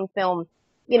Chaplin film,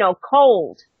 you know,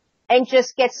 cold, and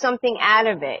just get something out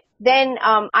of it. Then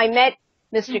I met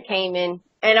Mr. Kamen,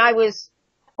 and I was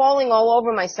falling all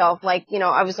over myself, like, you know,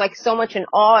 I was like so much in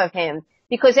awe of him,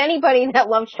 because anybody that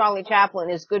loves Charlie Chaplin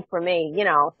is good for me, you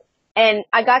know. And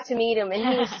I got to meet him,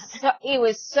 and he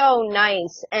was so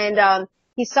nice, and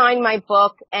he signed my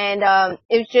book, and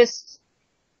it was just,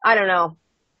 I don't know,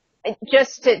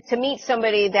 just to meet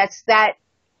somebody that's that,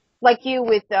 like you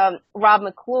with Rob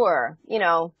McClure, you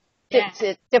know,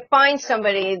 to find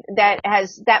somebody that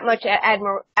has that much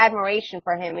admiration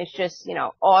for him is just, you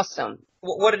know, awesome.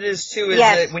 What it is, too, is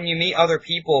that when you meet other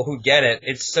people who get it,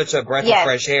 it's such a breath of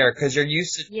fresh air, because you're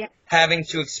used to having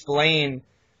to explain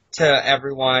to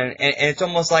everyone, and it's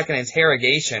almost like an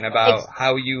interrogation about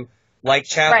how you like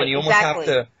Chaplin. You almost have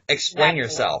to explain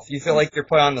yourself. You feel like you're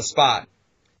put on the spot.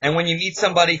 And when you meet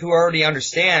somebody who already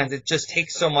understands, it just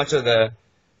takes so much of the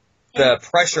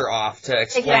pressure off to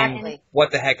explain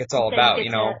what the heck it's all about, you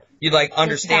know. You, like,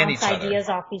 understand each other. Bounce ideas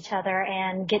off each other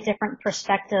and get different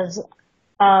perspectives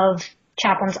of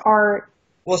Chaplin's art.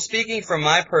 Well, speaking from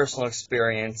my personal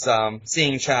experience,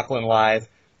 seeing Chaplin live,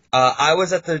 I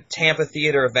was at the Tampa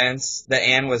Theater events that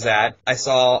Ann was at. I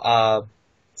saw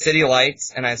City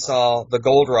Lights, and I saw The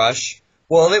Gold Rush.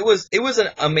 Well, it was an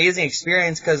amazing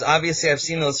experience, because obviously I've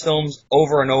seen those films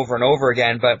over and over and over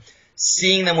again, but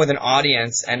seeing them with an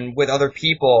audience and with other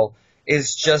people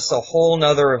is just a whole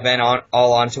nother event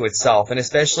all onto itself, and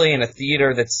especially in a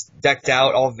theater that's decked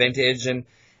out, all vintage and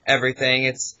everything.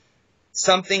 It's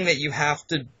something that you have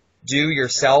to do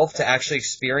yourself to actually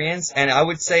experience, and I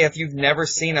would say if you've never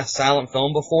seen a silent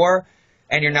film before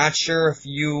and you're not sure if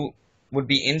you would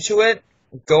be into it,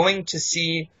 going to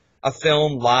see a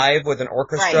film live with an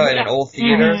orchestra in an old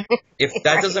theater, if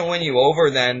that doesn't win you over,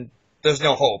 then there's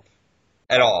no hope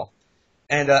at all.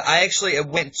 And I actually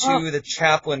went to the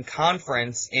Chaplin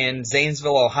conference in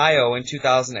Zanesville, Ohio in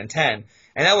 2010,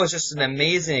 and that was just an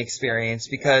amazing experience,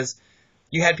 because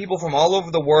you had people from all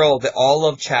over the world that all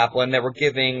love Chaplin, that were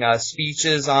giving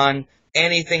speeches on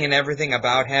anything and everything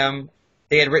about him.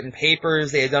 They had written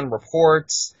papers, they had done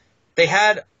reports. They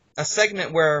had a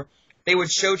segment where they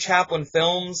would show Chaplin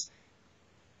films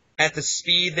at the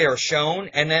speed they were shown,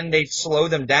 and then they'd slow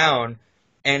them down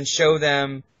and show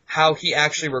them how he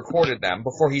actually recorded them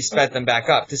before he sped them back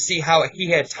up, to see how he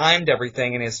had timed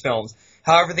everything in his films,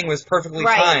 how everything was perfectly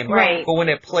timed. But when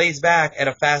it plays back at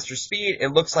a faster speed, it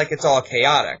looks like it's all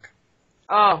chaotic.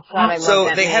 Oh, God, I love so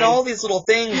that they man. had all these little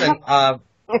things, and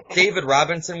David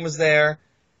Robinson was there.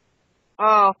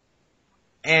 Oh.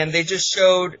 And they just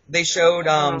showed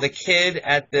the kid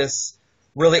at this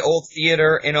really old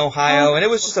theater in Ohio, and it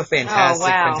was just a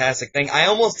fantastic thing. I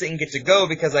almost didn't get to go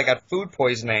because I got food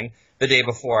poisoning the day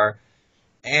before.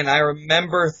 And I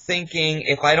remember thinking,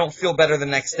 if I don't feel better the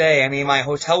next day, I mean, my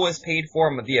hotel was paid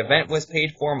for, the event was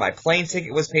paid for, my plane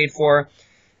ticket was paid for,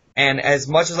 and as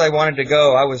much as I wanted to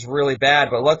go, I was really bad,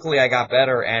 but luckily I got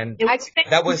better, and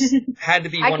that had to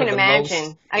be one of the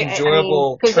most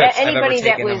enjoyable trips I've ever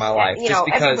taken in my life. You know,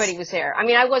 everybody was there. I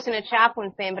mean, I wasn't a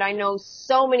Chaplin fan, but I know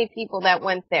so many people that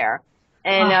went there,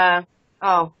 and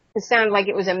it sounded like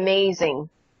it was amazing.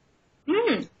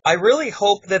 I really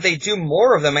hope that they do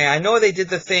more of them. I know they did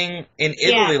the thing in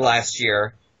Italy last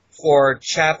year for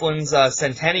Chaplin's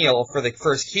centennial for the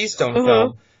first Keystone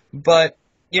film, but,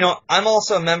 you know, I'm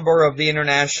also a member of the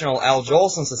International Al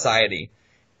Jolson Society,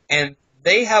 and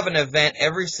they have an event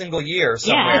every single year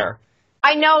somewhere.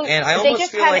 I know. And I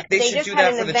almost feel like they should do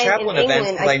that for the Chaplin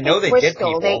events, because I know they get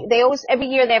people. They always, every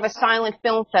year they have a silent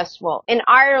film festival. In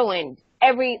Ireland,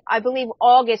 I believe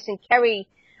August in Kerry,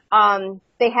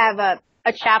 they have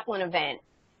a Chaplin event.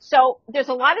 So there's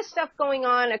a lot of stuff going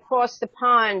on across the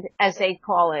pond, as they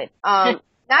call it.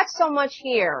 Not so much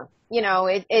here. You know,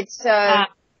 it's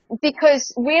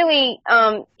because really,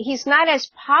 he's not as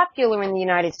popular in the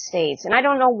United States, and I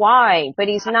don't know why, but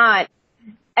he's not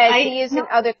as he is in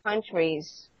other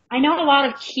countries. I know a lot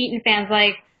of Keaton fans.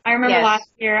 Like, I remember last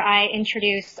year I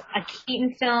introduced a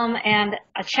Keaton film and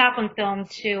a Chaplin film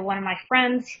to one of my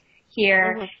friends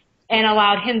here, and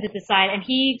allowed him to decide, and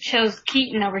he chose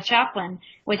Keaton over Chaplin,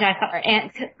 which I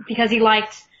thought, because he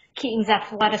liked Keaton's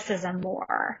athleticism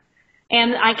more.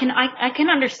 And I can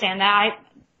understand that.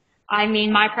 I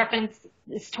mean, my preference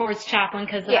is towards Chaplin,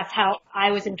 because that's how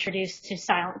I was introduced to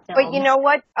silent films. But you know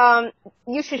what?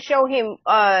 You should show him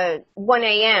 1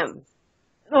 a.m.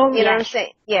 Oh, you know what I'm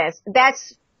saying? Yes,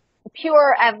 that's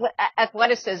pure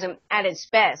athleticism at its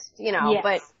best, Yes.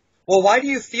 but Well, why do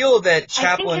you feel that I think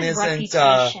Chaplin his isn't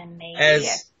reputation, maybe.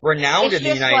 as renowned it's in the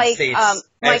just United like States as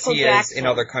Michael he Jackson, is in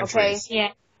other countries?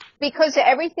 Yeah. because of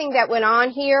everything that went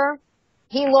on here,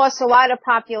 he lost a lot of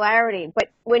popularity. But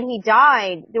when he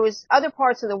died, there was other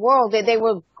parts of the world that they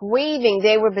were grieving,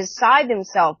 they were beside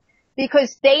themselves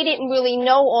because they didn't really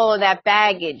know all of that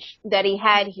baggage that he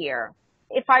had here.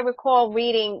 If I recall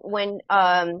reading when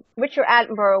Richard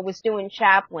Attenborough was doing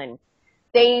Chaplin,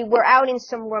 they were out in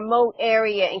some remote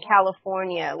area in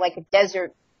California, like a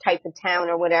desert type of town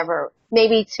or whatever,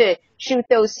 maybe to shoot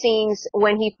those scenes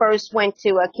when he first went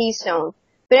to Keystone.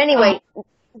 But anyway,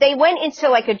 they went into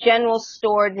like a general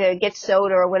store to get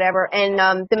soda or whatever,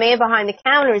 and the man behind the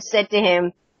counter said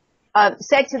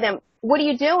to them, "What are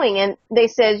you doing?" And they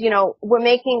says, "We're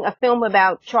making a film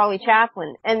about Charlie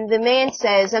Chaplin." And the man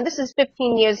says, and this is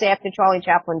 15 years after Charlie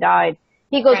Chaplin died,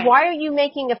 he goes, Right. "Why are you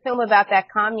making a film about that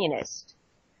communist?"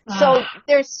 So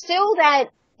there's still that,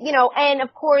 and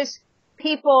of course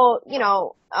people,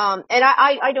 and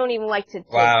I don't even like to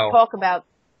Wow. talk about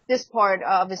this part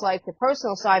of his life, the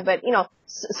personal side, but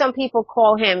some people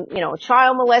call him, a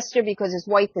child molester because his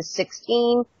wife was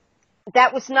 16.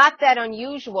 That was not that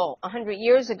unusual 100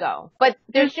 years ago, but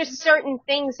there's just certain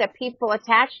things that people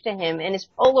attach to him and it's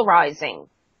polarizing.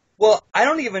 Well, I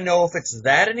don't even know if it's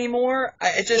that anymore.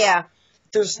 Yeah.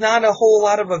 There's not a whole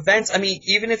lot of events. I mean,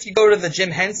 even if you go to the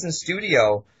Jim Henson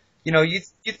studio, you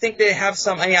think they have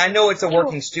some. I mean, I know it's a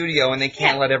working studio and they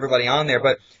can't let everybody on there,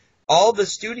 but all the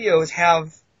studios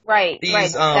have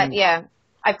these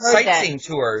I've heard sightseeing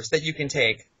tours that you can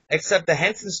take. Except the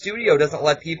Henson studio doesn't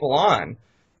let people on,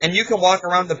 and you can walk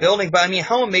around the building. But I mean,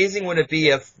 how amazing would it be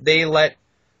if they let,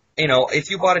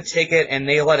 if you bought a ticket and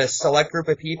they let a select group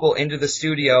of people into the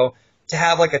studio to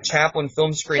have like a Chaplin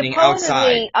film screening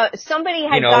outside. Somebody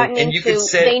had gotten and you could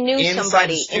sit they knew inside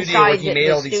somebody the studio inside where he made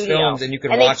the all these studio, films, and you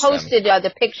could and watch they posted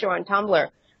the picture on Tumblr.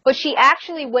 But she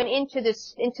actually went into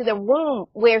the room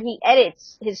where he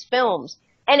edits his films,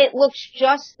 and it looks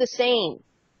just the same.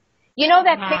 You know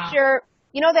that picture?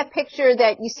 You know that picture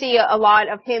that you see a lot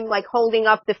of him like holding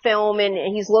up the film and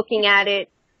he's looking at it?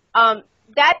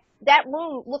 That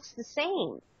room looks the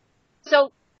same.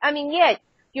 So, I mean, yeah,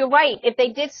 you're right. If they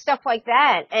did stuff like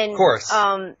that, and Of course.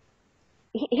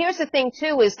 Here's the thing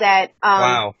too, is that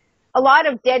Wow. a lot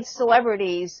of dead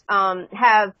celebrities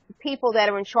have people that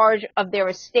are in charge of their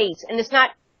estates, and it's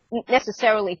not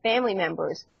necessarily family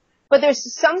members. But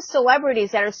there's some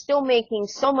celebrities that are still making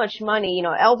so much money,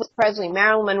 Elvis Presley,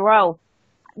 Marilyn Monroe.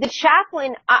 The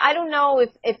Chaplin, I don't know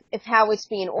if how it's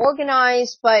being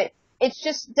organized, but it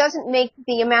just doesn't make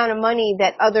the amount of money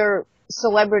that other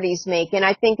celebrities make. And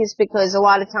I think it's because a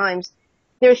lot of times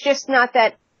there's just not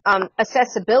that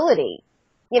accessibility,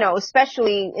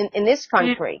 especially in this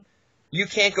country. You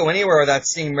can't go anywhere without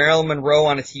seeing Marilyn Monroe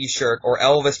on a T-shirt or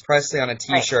Elvis Presley on a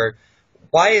T-shirt. Right.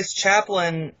 Why is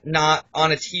Chaplin not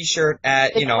on a T-shirt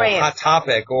at, Hot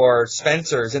Topic or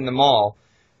Spencer's in the mall?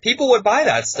 People would buy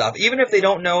that stuff. Even if they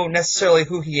don't know necessarily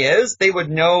who he is, they would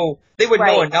know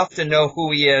enough to know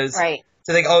who he is. Right.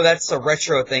 To think, oh, that's a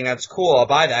retro thing, that's cool, I'll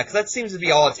buy that. Because that seems to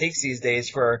be all it takes these days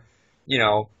for,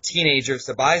 teenagers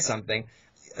to buy something.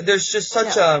 There's just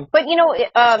such a... But,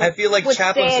 I feel like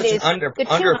Chaplin's such an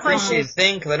underappreciated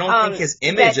thing, because I don't think his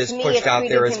image is pushed out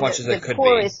there as much as it could be. The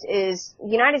poorest is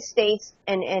United States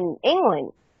and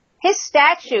England. His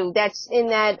statue that's in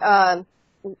that...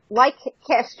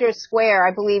 Leicester Square,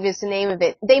 I believe is the name of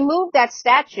it. They moved that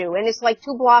statue, and it's like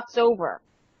 2 blocks over.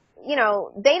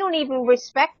 They don't even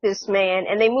respect this man,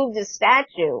 and they moved his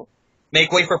statue.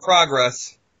 Make way for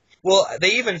progress. Well,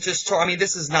 they even just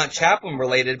this is not Chaplin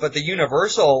related, but the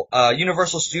Universal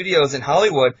Studios in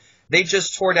Hollywood, they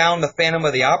just tore down the Phantom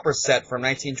of the Opera set from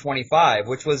 1925,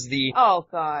 which was the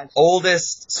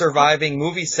oldest surviving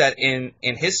movie set in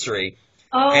history.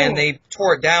 Oh. And they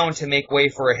tore it down to make way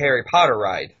for a Harry Potter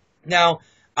ride. Now,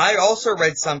 I also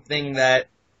read something that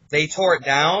they tore it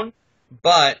down,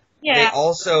 but they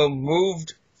also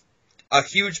moved a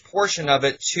huge portion of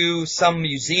it to some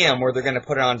museum where they're going to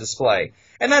put it on display.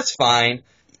 And that's fine.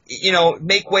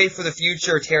 Make way for the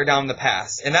future, tear down the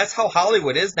past. And that's how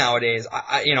Hollywood is nowadays.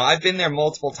 I've been there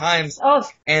multiple times,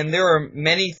 and there are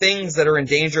many things that are in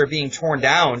danger of being torn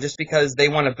down just because they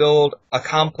want to build a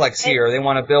complex here, they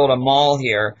want to build a mall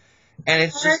here, and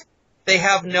it's just they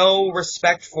have no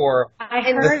respect for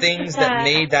the things that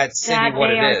made that city what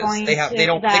it is. They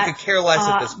could care less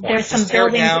at this point. There's just some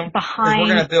buildings down, behind we're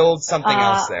going to build something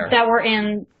else there that were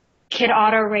in Kid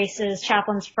Auto Race's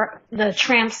the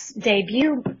Tramp's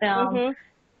debut film. Mm-hmm.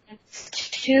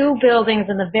 2 buildings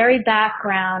in the very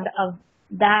background of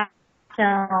that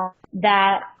film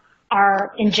that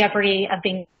are in jeopardy of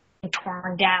being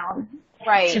torn down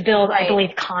Right. to build, right. I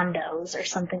believe, condos or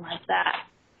something like that.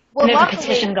 Well, and there's a luckily,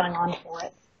 petition going on for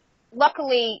it.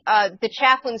 luckily, the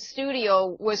Chaplin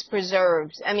studio was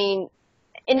preserved. I mean,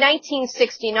 in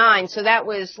 1969, so that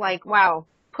was like, wow,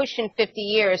 pushing 50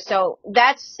 years. So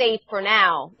that's safe for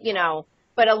now, you know.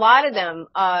 But a lot of them,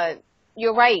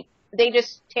 you're right. They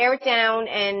just tear it down,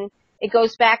 and it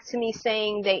goes back to me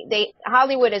saying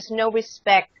Hollywood has no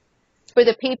respect for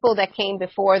the people that came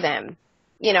before them,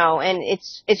 you know, and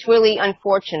it's really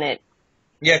unfortunate.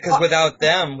 Yeah, because without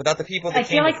them, without the people that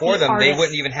came before them, they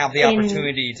wouldn't even have the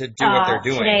opportunity to do what they're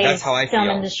doing. That's how I feel. Today's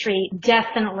film industry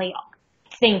definitely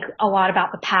think a lot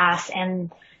about the past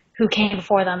and who came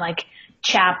before them, like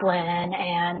Chaplin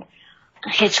and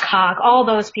Hitchcock, all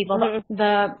those people. Mm-hmm.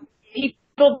 The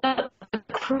people, the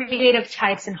creative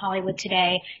types in Hollywood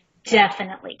today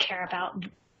definitely care about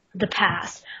the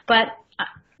past. But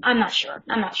I'm not sure.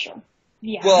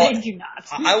 Yeah, well, they do not.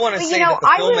 I want to say that the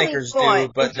filmmakers really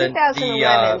do, but in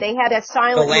 2011 they had a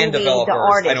silent the land movie, developers, The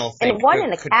Artist, I don't think and it won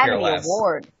an Academy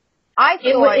Award. I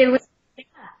thought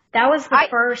that was the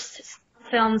first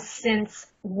film since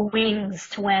Wings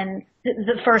to win,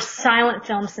 the first silent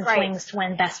film since Wings to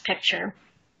win Best Picture.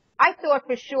 I thought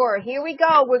for sure, here we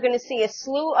go, we're going to see a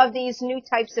slew of these new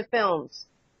types of films,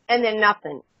 and then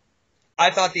nothing.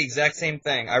 I thought the exact same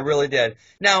thing. I really did.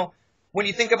 Now, when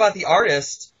you think about The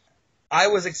Artist, I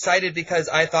was excited because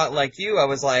I thought, like you, I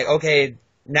was like, okay,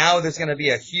 now there's going to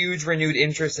be a huge renewed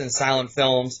interest in silent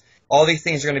films. All these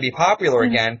things are going to be popular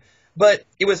again. But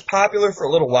it was popular for a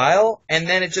little while, and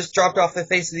then it just dropped off the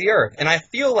face of the earth. And I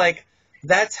feel like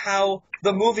that's how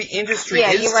the movie industry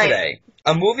is today.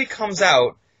 A movie comes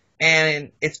out,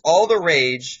 and it's all the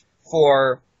rage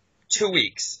for 2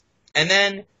 weeks. And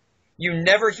then you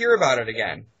never hear about it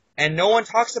again. And no one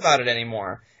talks about it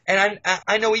anymore. And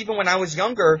I know even when I was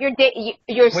younger,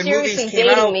 you're seriously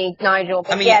dating me, Nigel.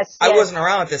 I mean, yes. I wasn't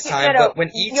around at this time, but when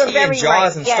E.T. and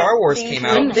Jaws and Star Wars came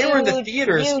out, they were in the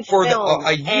theaters for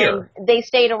a year. And they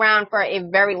stayed around for a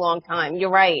very long time. You're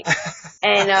right.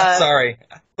 And sorry,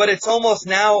 but it's almost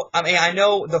now. I mean, I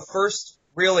know the first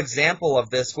real example of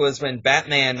this was when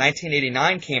Batman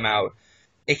 1989 came out.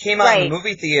 It came out in the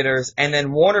movie theaters, and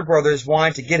then Warner Brothers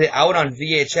wanted to get it out on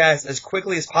VHS as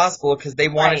quickly as possible because they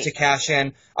wanted to cash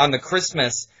in on the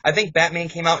Christmas. I think Batman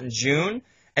came out in June,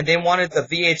 and they wanted the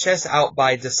VHS out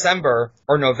by December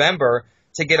or November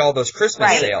to get all those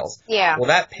Christmas sales. Yeah. Well,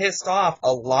 that pissed off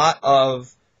a lot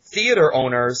of theater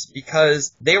owners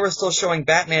because they were still showing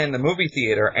Batman in the movie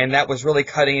theater, and that was really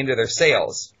cutting into their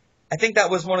sales. I think that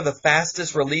was one of the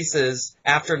fastest releases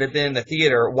after it had been in the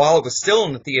theater, while it was still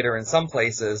in the theater in some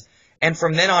places. And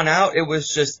from then on out, it was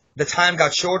just, the time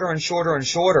got shorter and shorter and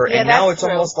shorter. Yeah, and now it's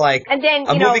almost like a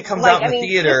movie comes out in the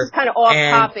theater,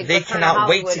 and they cannot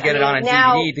wait to get it on a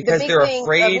DVD because they're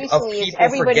afraid of people forgetting about it.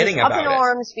 Everybody's up in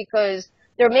arms because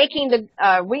they're making the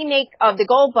remake of the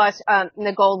Ghostbusters,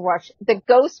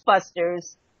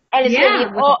 and it's going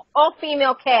to be all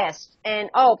female cast. And,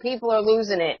 people are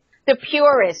losing it. The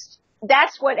purist.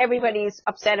 That's what everybody's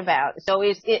upset about. So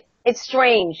it's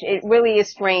strange. It really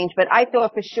is strange. But I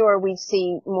thought for sure we'd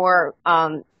see more,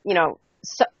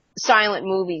 silent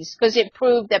movies because it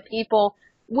proved that people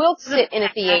will sit in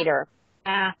a theater.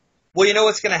 Well, you know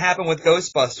what's going to happen with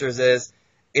Ghostbusters is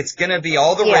it's going to be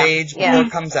all the rage before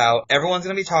it comes out. Everyone's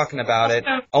going to be talking about it.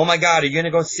 Oh my God, are you going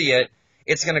to go see it?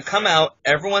 It's going to come out.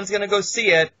 Everyone's going to go see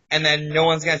it, and then no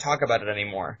one's going to talk about it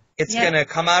anymore. It's going to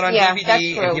come out on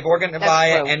DVD, and people are going to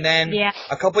buy it, and then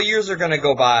a couple years are going to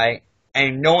go by,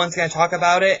 and no one's going to talk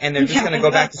about it, and they're just going to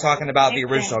go back to talking about the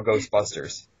original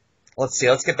Ghostbusters. Let's see.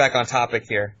 Let's get back on topic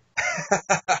here.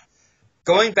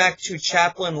 Going back to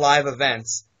Chaplin live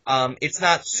events, it's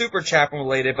not super Chaplin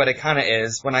related, but it kind of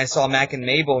is. When I saw Mac and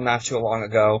Mabel not too long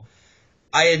ago,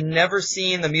 I had never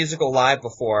seen the musical live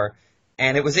before,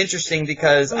 and it was interesting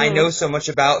because I know so much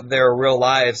about their real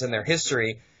lives and their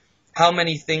history, how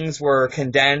many things were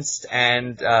condensed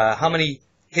and how many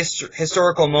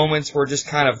historical moments were just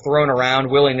kind of thrown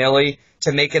around willy-nilly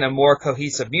to make it a more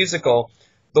cohesive musical.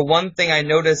 The one thing I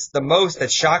noticed the most that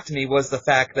shocked me was the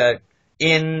fact that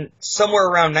in somewhere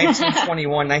around 1921,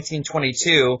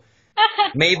 1922,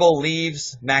 Mabel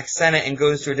leaves Max Sennett and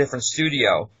goes to a different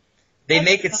studio. They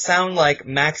make it sound like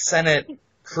Max Sennett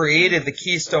created the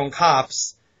Keystone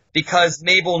Cops because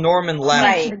Mabel Normand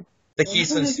left the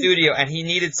Keystone studio and he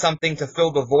needed something to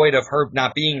fill the void of her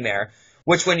not being there,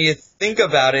 which when you think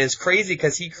about it is crazy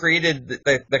because he created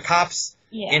the Cops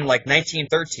in like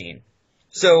 1913.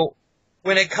 So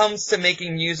when it comes to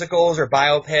making musicals or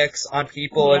biopics on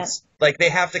people, it's like they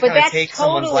have to kind of take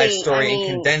someone's life story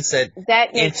and condense it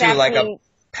into like a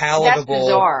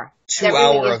palatable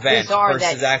 2-hour event bizarre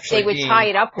versus that actually they would being tie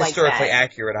it up like historically that.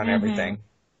 accurate on everything.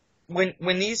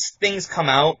 When these things come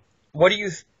out, what do you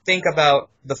think about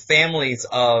the families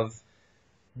of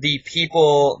the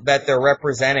people that they're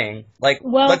representing? Like,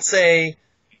 let's say,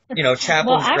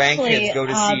 Chaplin's grandkids go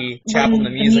to see Chaplin the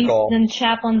musical.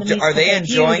 Are they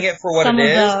enjoying it for what it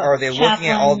is, or are they looking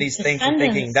at all these things and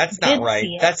thinking, that's not right,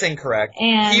 that's incorrect,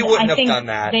 and he wouldn't I have think done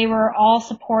that? They were all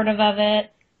supportive of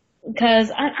it, because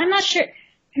I'm not sure,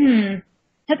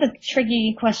 that's a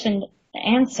tricky question to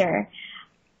answer.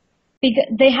 Because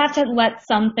they have to let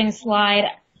some things slide.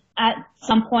 At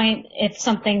some point, if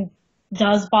something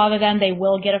does bother them, they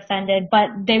will get offended,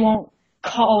 but they won't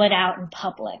call it out in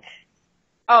public.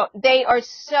 Oh, they are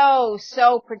so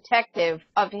protective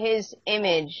of his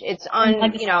image. It's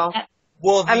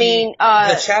Well,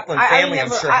 the Chaplin family, I'm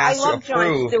sure, has to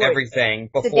approve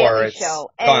everything before it's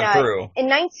gone through. In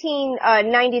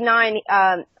 1999,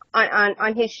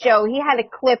 on his show, he had a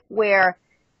clip where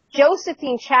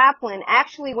Josephine Chaplin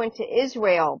actually went to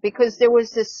Israel because there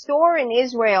was this store in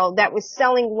Israel that was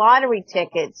selling lottery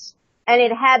tickets, and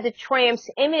it had the tramp's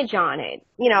image on it,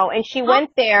 and she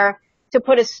went there to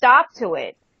put a stop to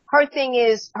it. Her thing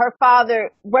is, her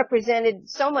father represented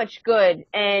so much good,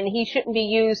 and he shouldn't be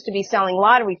used to be selling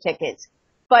lottery tickets.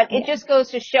 But it just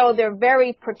goes to show they're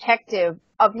very protective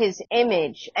of his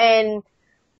image. And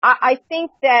I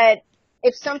think that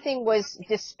if something was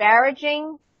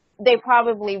disparaging, they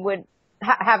probably would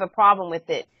have a problem with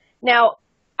it. Now,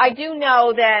 I do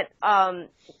know that,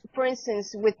 for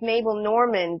instance, with Mabel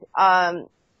Normand,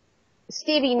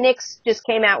 Stevie Nicks just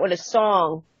came out with a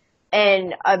song,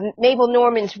 and Mabel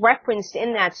Normand's referenced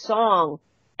in that song,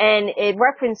 and it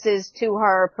references to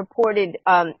her purported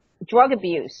drug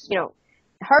abuse.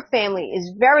 Her family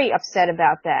is very upset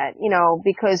about that,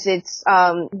 because it's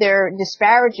they're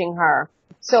disparaging her.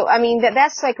 So, I mean,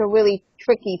 that's like a really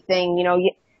tricky thing,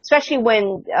 especially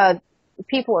when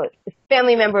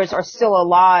family members are still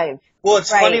alive. Well,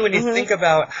 it's funny when you think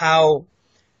about how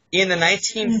in the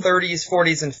 1930s,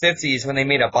 40s, and 50s, when they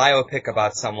made a biopic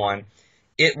about someone,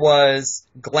 it was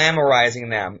glamorizing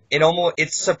them.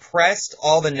 It suppressed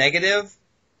all the negative,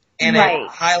 and it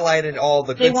highlighted all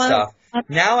the good stuff.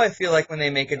 Now I feel like when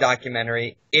they make a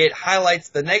documentary, it highlights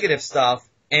the negative stuff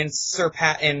and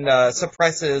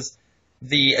suppresses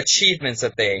the achievements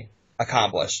that they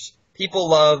accomplished. People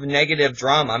love negative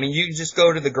drama. I mean, you just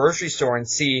go to the grocery store and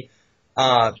see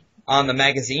on the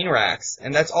magazine racks,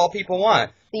 and that's all people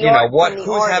want.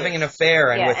 Who's having an affair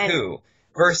and with who,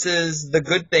 versus the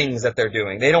good things that they're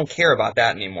doing. They don't care about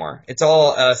that anymore. It's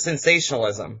all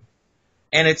sensationalism.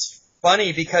 And it's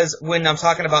funny because when I'm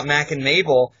talking about Mac and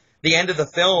Mabel, the end of the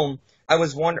film,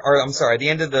 the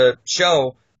end of the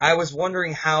show, I was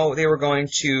wondering how they were going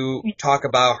to talk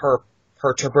about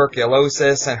her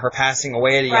tuberculosis and her passing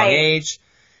away at a young age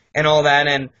and all that.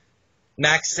 And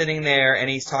Mac's sitting there and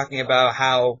he's talking about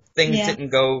how things didn't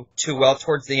go too well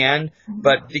towards the end,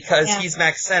 but because he's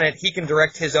Mac Sennett, he can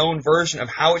direct his own version of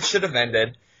how it should have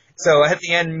ended. So at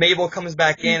the end, Mabel comes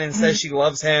back in and says she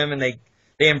loves him, and they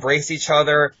embrace each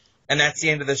other, and that's the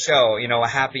end of the show, a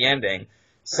happy ending.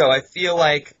 So I feel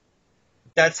like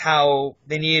that's how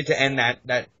they needed to end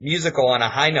that musical on a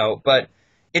high note, but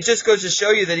it just goes to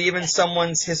show you that even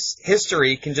someone's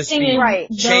history can just be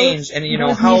changed, and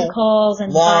how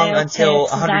long until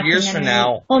 100 years from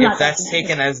now, if that's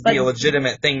taken as the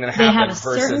legitimate thing that happened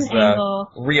versus the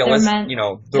realistic,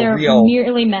 the real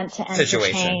merely meant to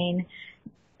situation. Entertain.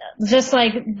 Just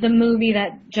like the movie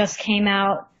that just came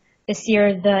out this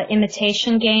year, The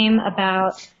Imitation Game,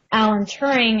 about Alan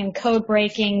Turing and code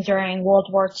breaking during World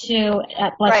War II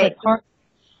at Bletchley Park.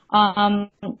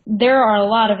 There are a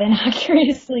lot of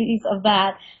inaccuracies of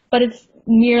that, but it's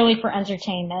merely for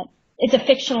entertainment. It's a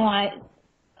fictionalized,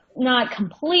 not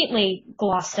completely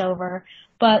glossed over,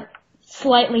 but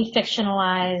slightly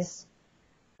fictionalized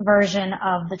version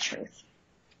of the truth.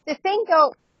 The thing,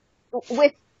 though,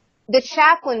 with the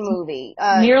Chaplin movie,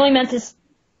 merely meant to...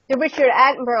 The Richard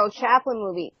Attenborough Chaplin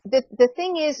movie. The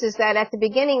thing is that at the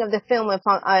beginning of the film, if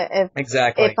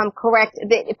I'm correct,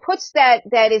 it puts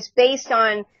that is based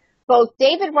on both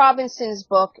David Robinson's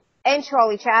book and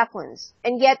Charlie Chaplin's,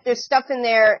 and yet there's stuff in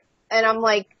there, and I'm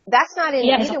like, that's not in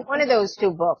either one of those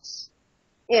two books,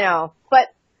 But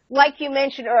like you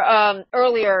mentioned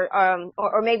earlier,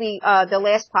 or maybe the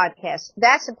last podcast,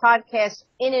 that's a podcast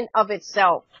in and of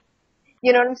itself.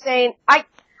 You know what I'm saying? I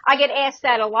get asked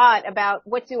that a lot about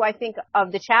what do I think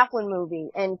of the Chaplin movie,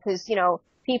 and because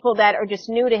people that are just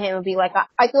new to him would be like,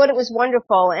 I thought it was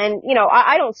wonderful, and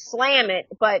I don't slam it,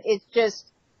 but it's just.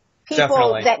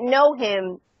 People that know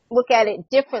him look at it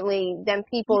differently than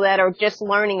people that are just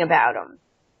learning about him.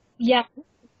 Yeah.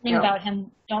 thing about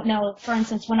him don't know. For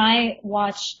instance, when I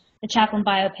watch the Chaplin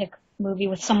biopic movie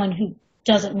with someone who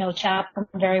doesn't know Chaplin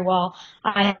very well,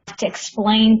 I have to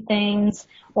explain things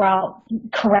or I'll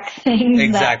correct things.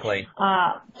 Exactly.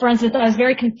 For instance, I was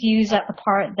very confused at the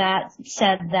part that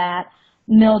said that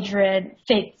Mildred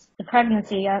faked the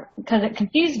pregnancy because it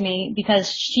confused me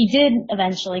because she did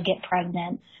eventually get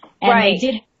pregnant and they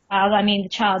did. I mean, the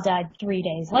child died 3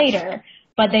 days later,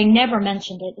 but they never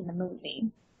mentioned it in the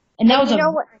movie, and that was a very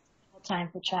difficult time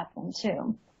for Chaplin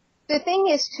too. The thing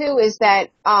is, too, is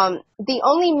that the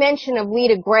only mention of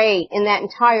Lita Gray in that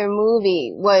entire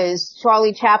movie was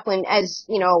Charlie Chaplin as,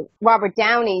 you know, Robert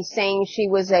Downey saying she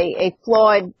was a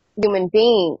flawed human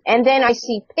being. And then I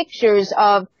see pictures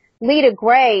of Lita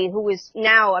Gray, who is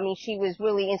now, I mean, she was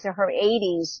really into her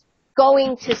 80s,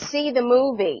 going to see the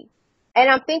movie. And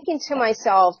I'm thinking to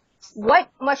myself, what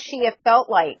must she have felt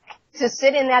like to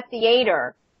sit in that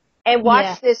theater and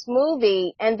watch this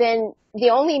movie, and then the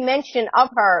only mention of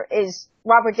her is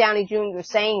Robert Downey Jr.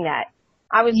 saying that.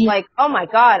 I was like, oh my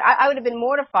God, I would have been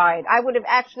mortified. I would have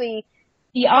actually...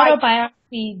 The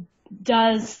autobiography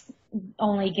does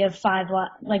only give 5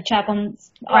 like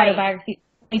Chaplin's autobiography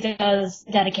does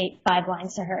dedicate 5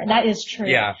 lines to her. And that is true.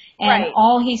 Yeah. And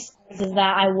all he says is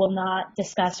that I will not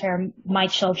discuss her. My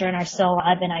children are still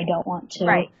alive and I don't want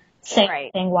to say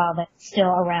anything while they're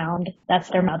still around. That's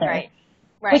their mother.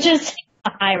 Which is a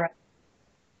high.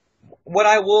 What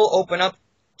I will open up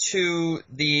to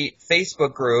the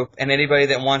Facebook group and anybody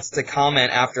that wants to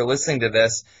comment after listening to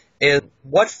this is,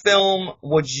 what film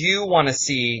would you want to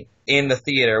see in the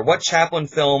theater? What Chaplin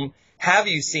film have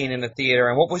you seen in the theater,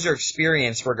 and what was your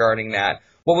experience regarding that?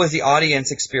 What was the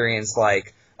audience experience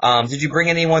like? Did you bring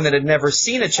anyone that had never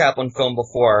seen a Chaplin film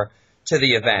before to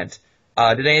the event?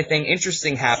 Did anything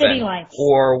interesting happen? City Lights.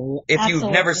 Or if Absolutely.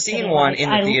 you've never seen one in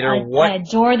the theater, I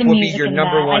adore the would be music your in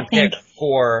number that. one pick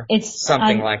for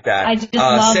something like that? I just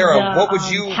love Sarah,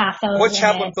 the, what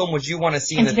Chaplin film would you want to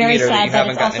see in the theater that you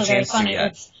haven't gotten a chance to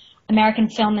yet? It's American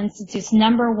Film Institute's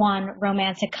 #1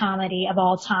 romantic comedy of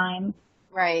all time.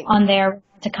 On their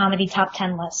romantic comedy top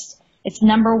 10 list. It's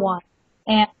 #1.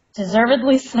 And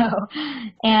deservedly so.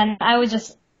 And I would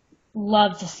just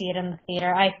love to see it in the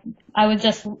theater. I would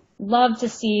just love to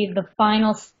see the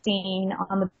final scene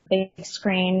on the big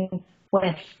screen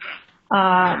with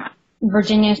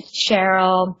Virginia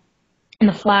Cheryl and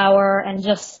the flower, and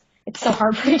just, it's so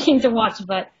heartbreaking to watch,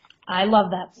 but I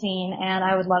love that scene and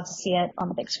I would love to see it on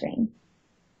the big screen.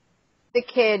 The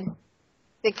kid,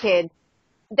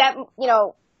 that, you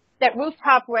know, that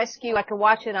Rooftop Rescue, I could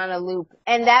watch it on a loop.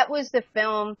 And that was the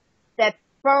film that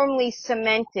firmly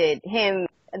cemented him.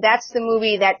 That's the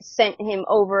movie that sent him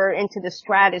over into the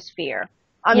stratosphere.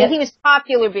 I mean, he was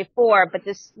popular before, but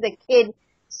the kid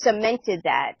cemented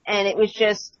that. And it was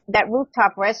just, that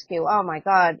Rooftop Rescue, oh my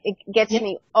God, it gets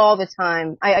me all the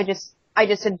time. I just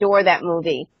adore that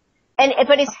movie.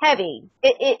 But it's heavy.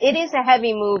 It is a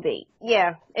heavy movie.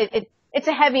 Yeah, it's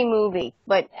a heavy movie,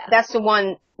 but that's the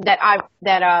one that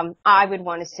I would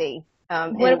want to see.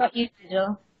 What about you,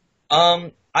 Jill?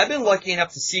 I've been lucky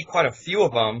enough to see quite a few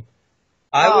of them.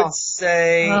 I would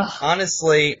say,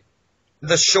 honestly,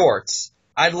 the shorts.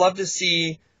 I'd love to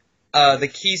see the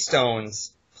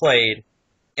Keystones played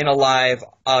in a live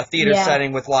theater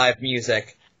setting with live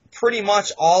music. Pretty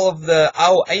much all of the...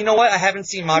 you know what? I haven't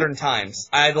seen Modern Times.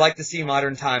 I'd like to see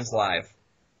Modern Times live.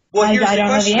 Well, here's the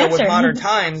question, though, with Modern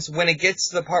Times, when it gets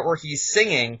to the part where he's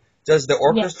singing, does the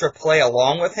orchestra play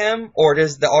along with him, or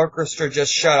does the orchestra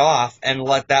just shut off and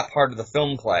let that part of the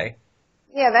film play?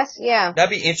 That'd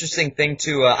be an interesting thing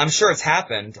to, I'm sure it's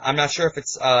happened. I'm not sure if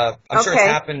it's, I'm sure it's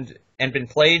happened and been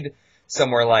played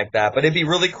somewhere like that, but it'd be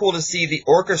really cool to see the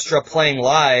orchestra playing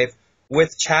live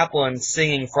with Chaplin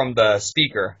singing from the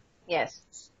speaker.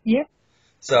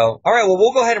 So, alright, well,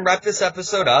 we'll go ahead and wrap this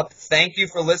episode up. Thank you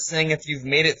for listening if you've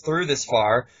made it through this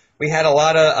far. We had a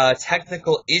lot of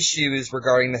technical issues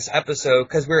regarding this episode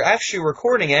because we're actually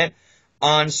recording it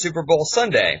on Super Bowl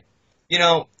Sunday. You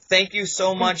know, thank you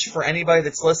so much for anybody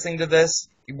that's listening to this.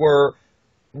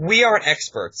 We aren't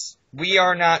experts. We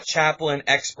are not Chaplin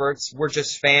experts. We're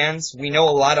just fans. We know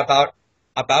a lot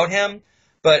about him,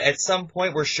 but at some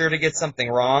point we're sure to get something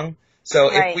wrong.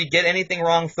 So if we get anything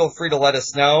wrong, feel free to let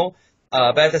us know.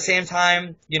 But at the same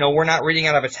time, you know, we're not reading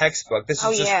out of a textbook. This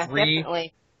is just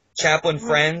three Chaplin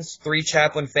friends, 3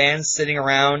 Chaplin fans sitting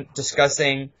around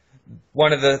discussing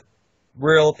one of the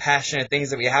real passionate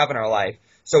things that we have in our life.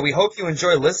 So we hope you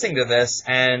enjoy listening to this,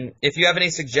 and if you have any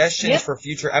suggestions for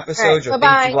future episodes or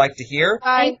things you'd like to hear,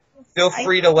 feel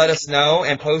free to let us know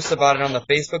and post about it on the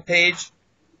Facebook page.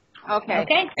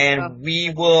 Okay. And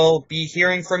we will be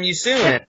hearing from you soon.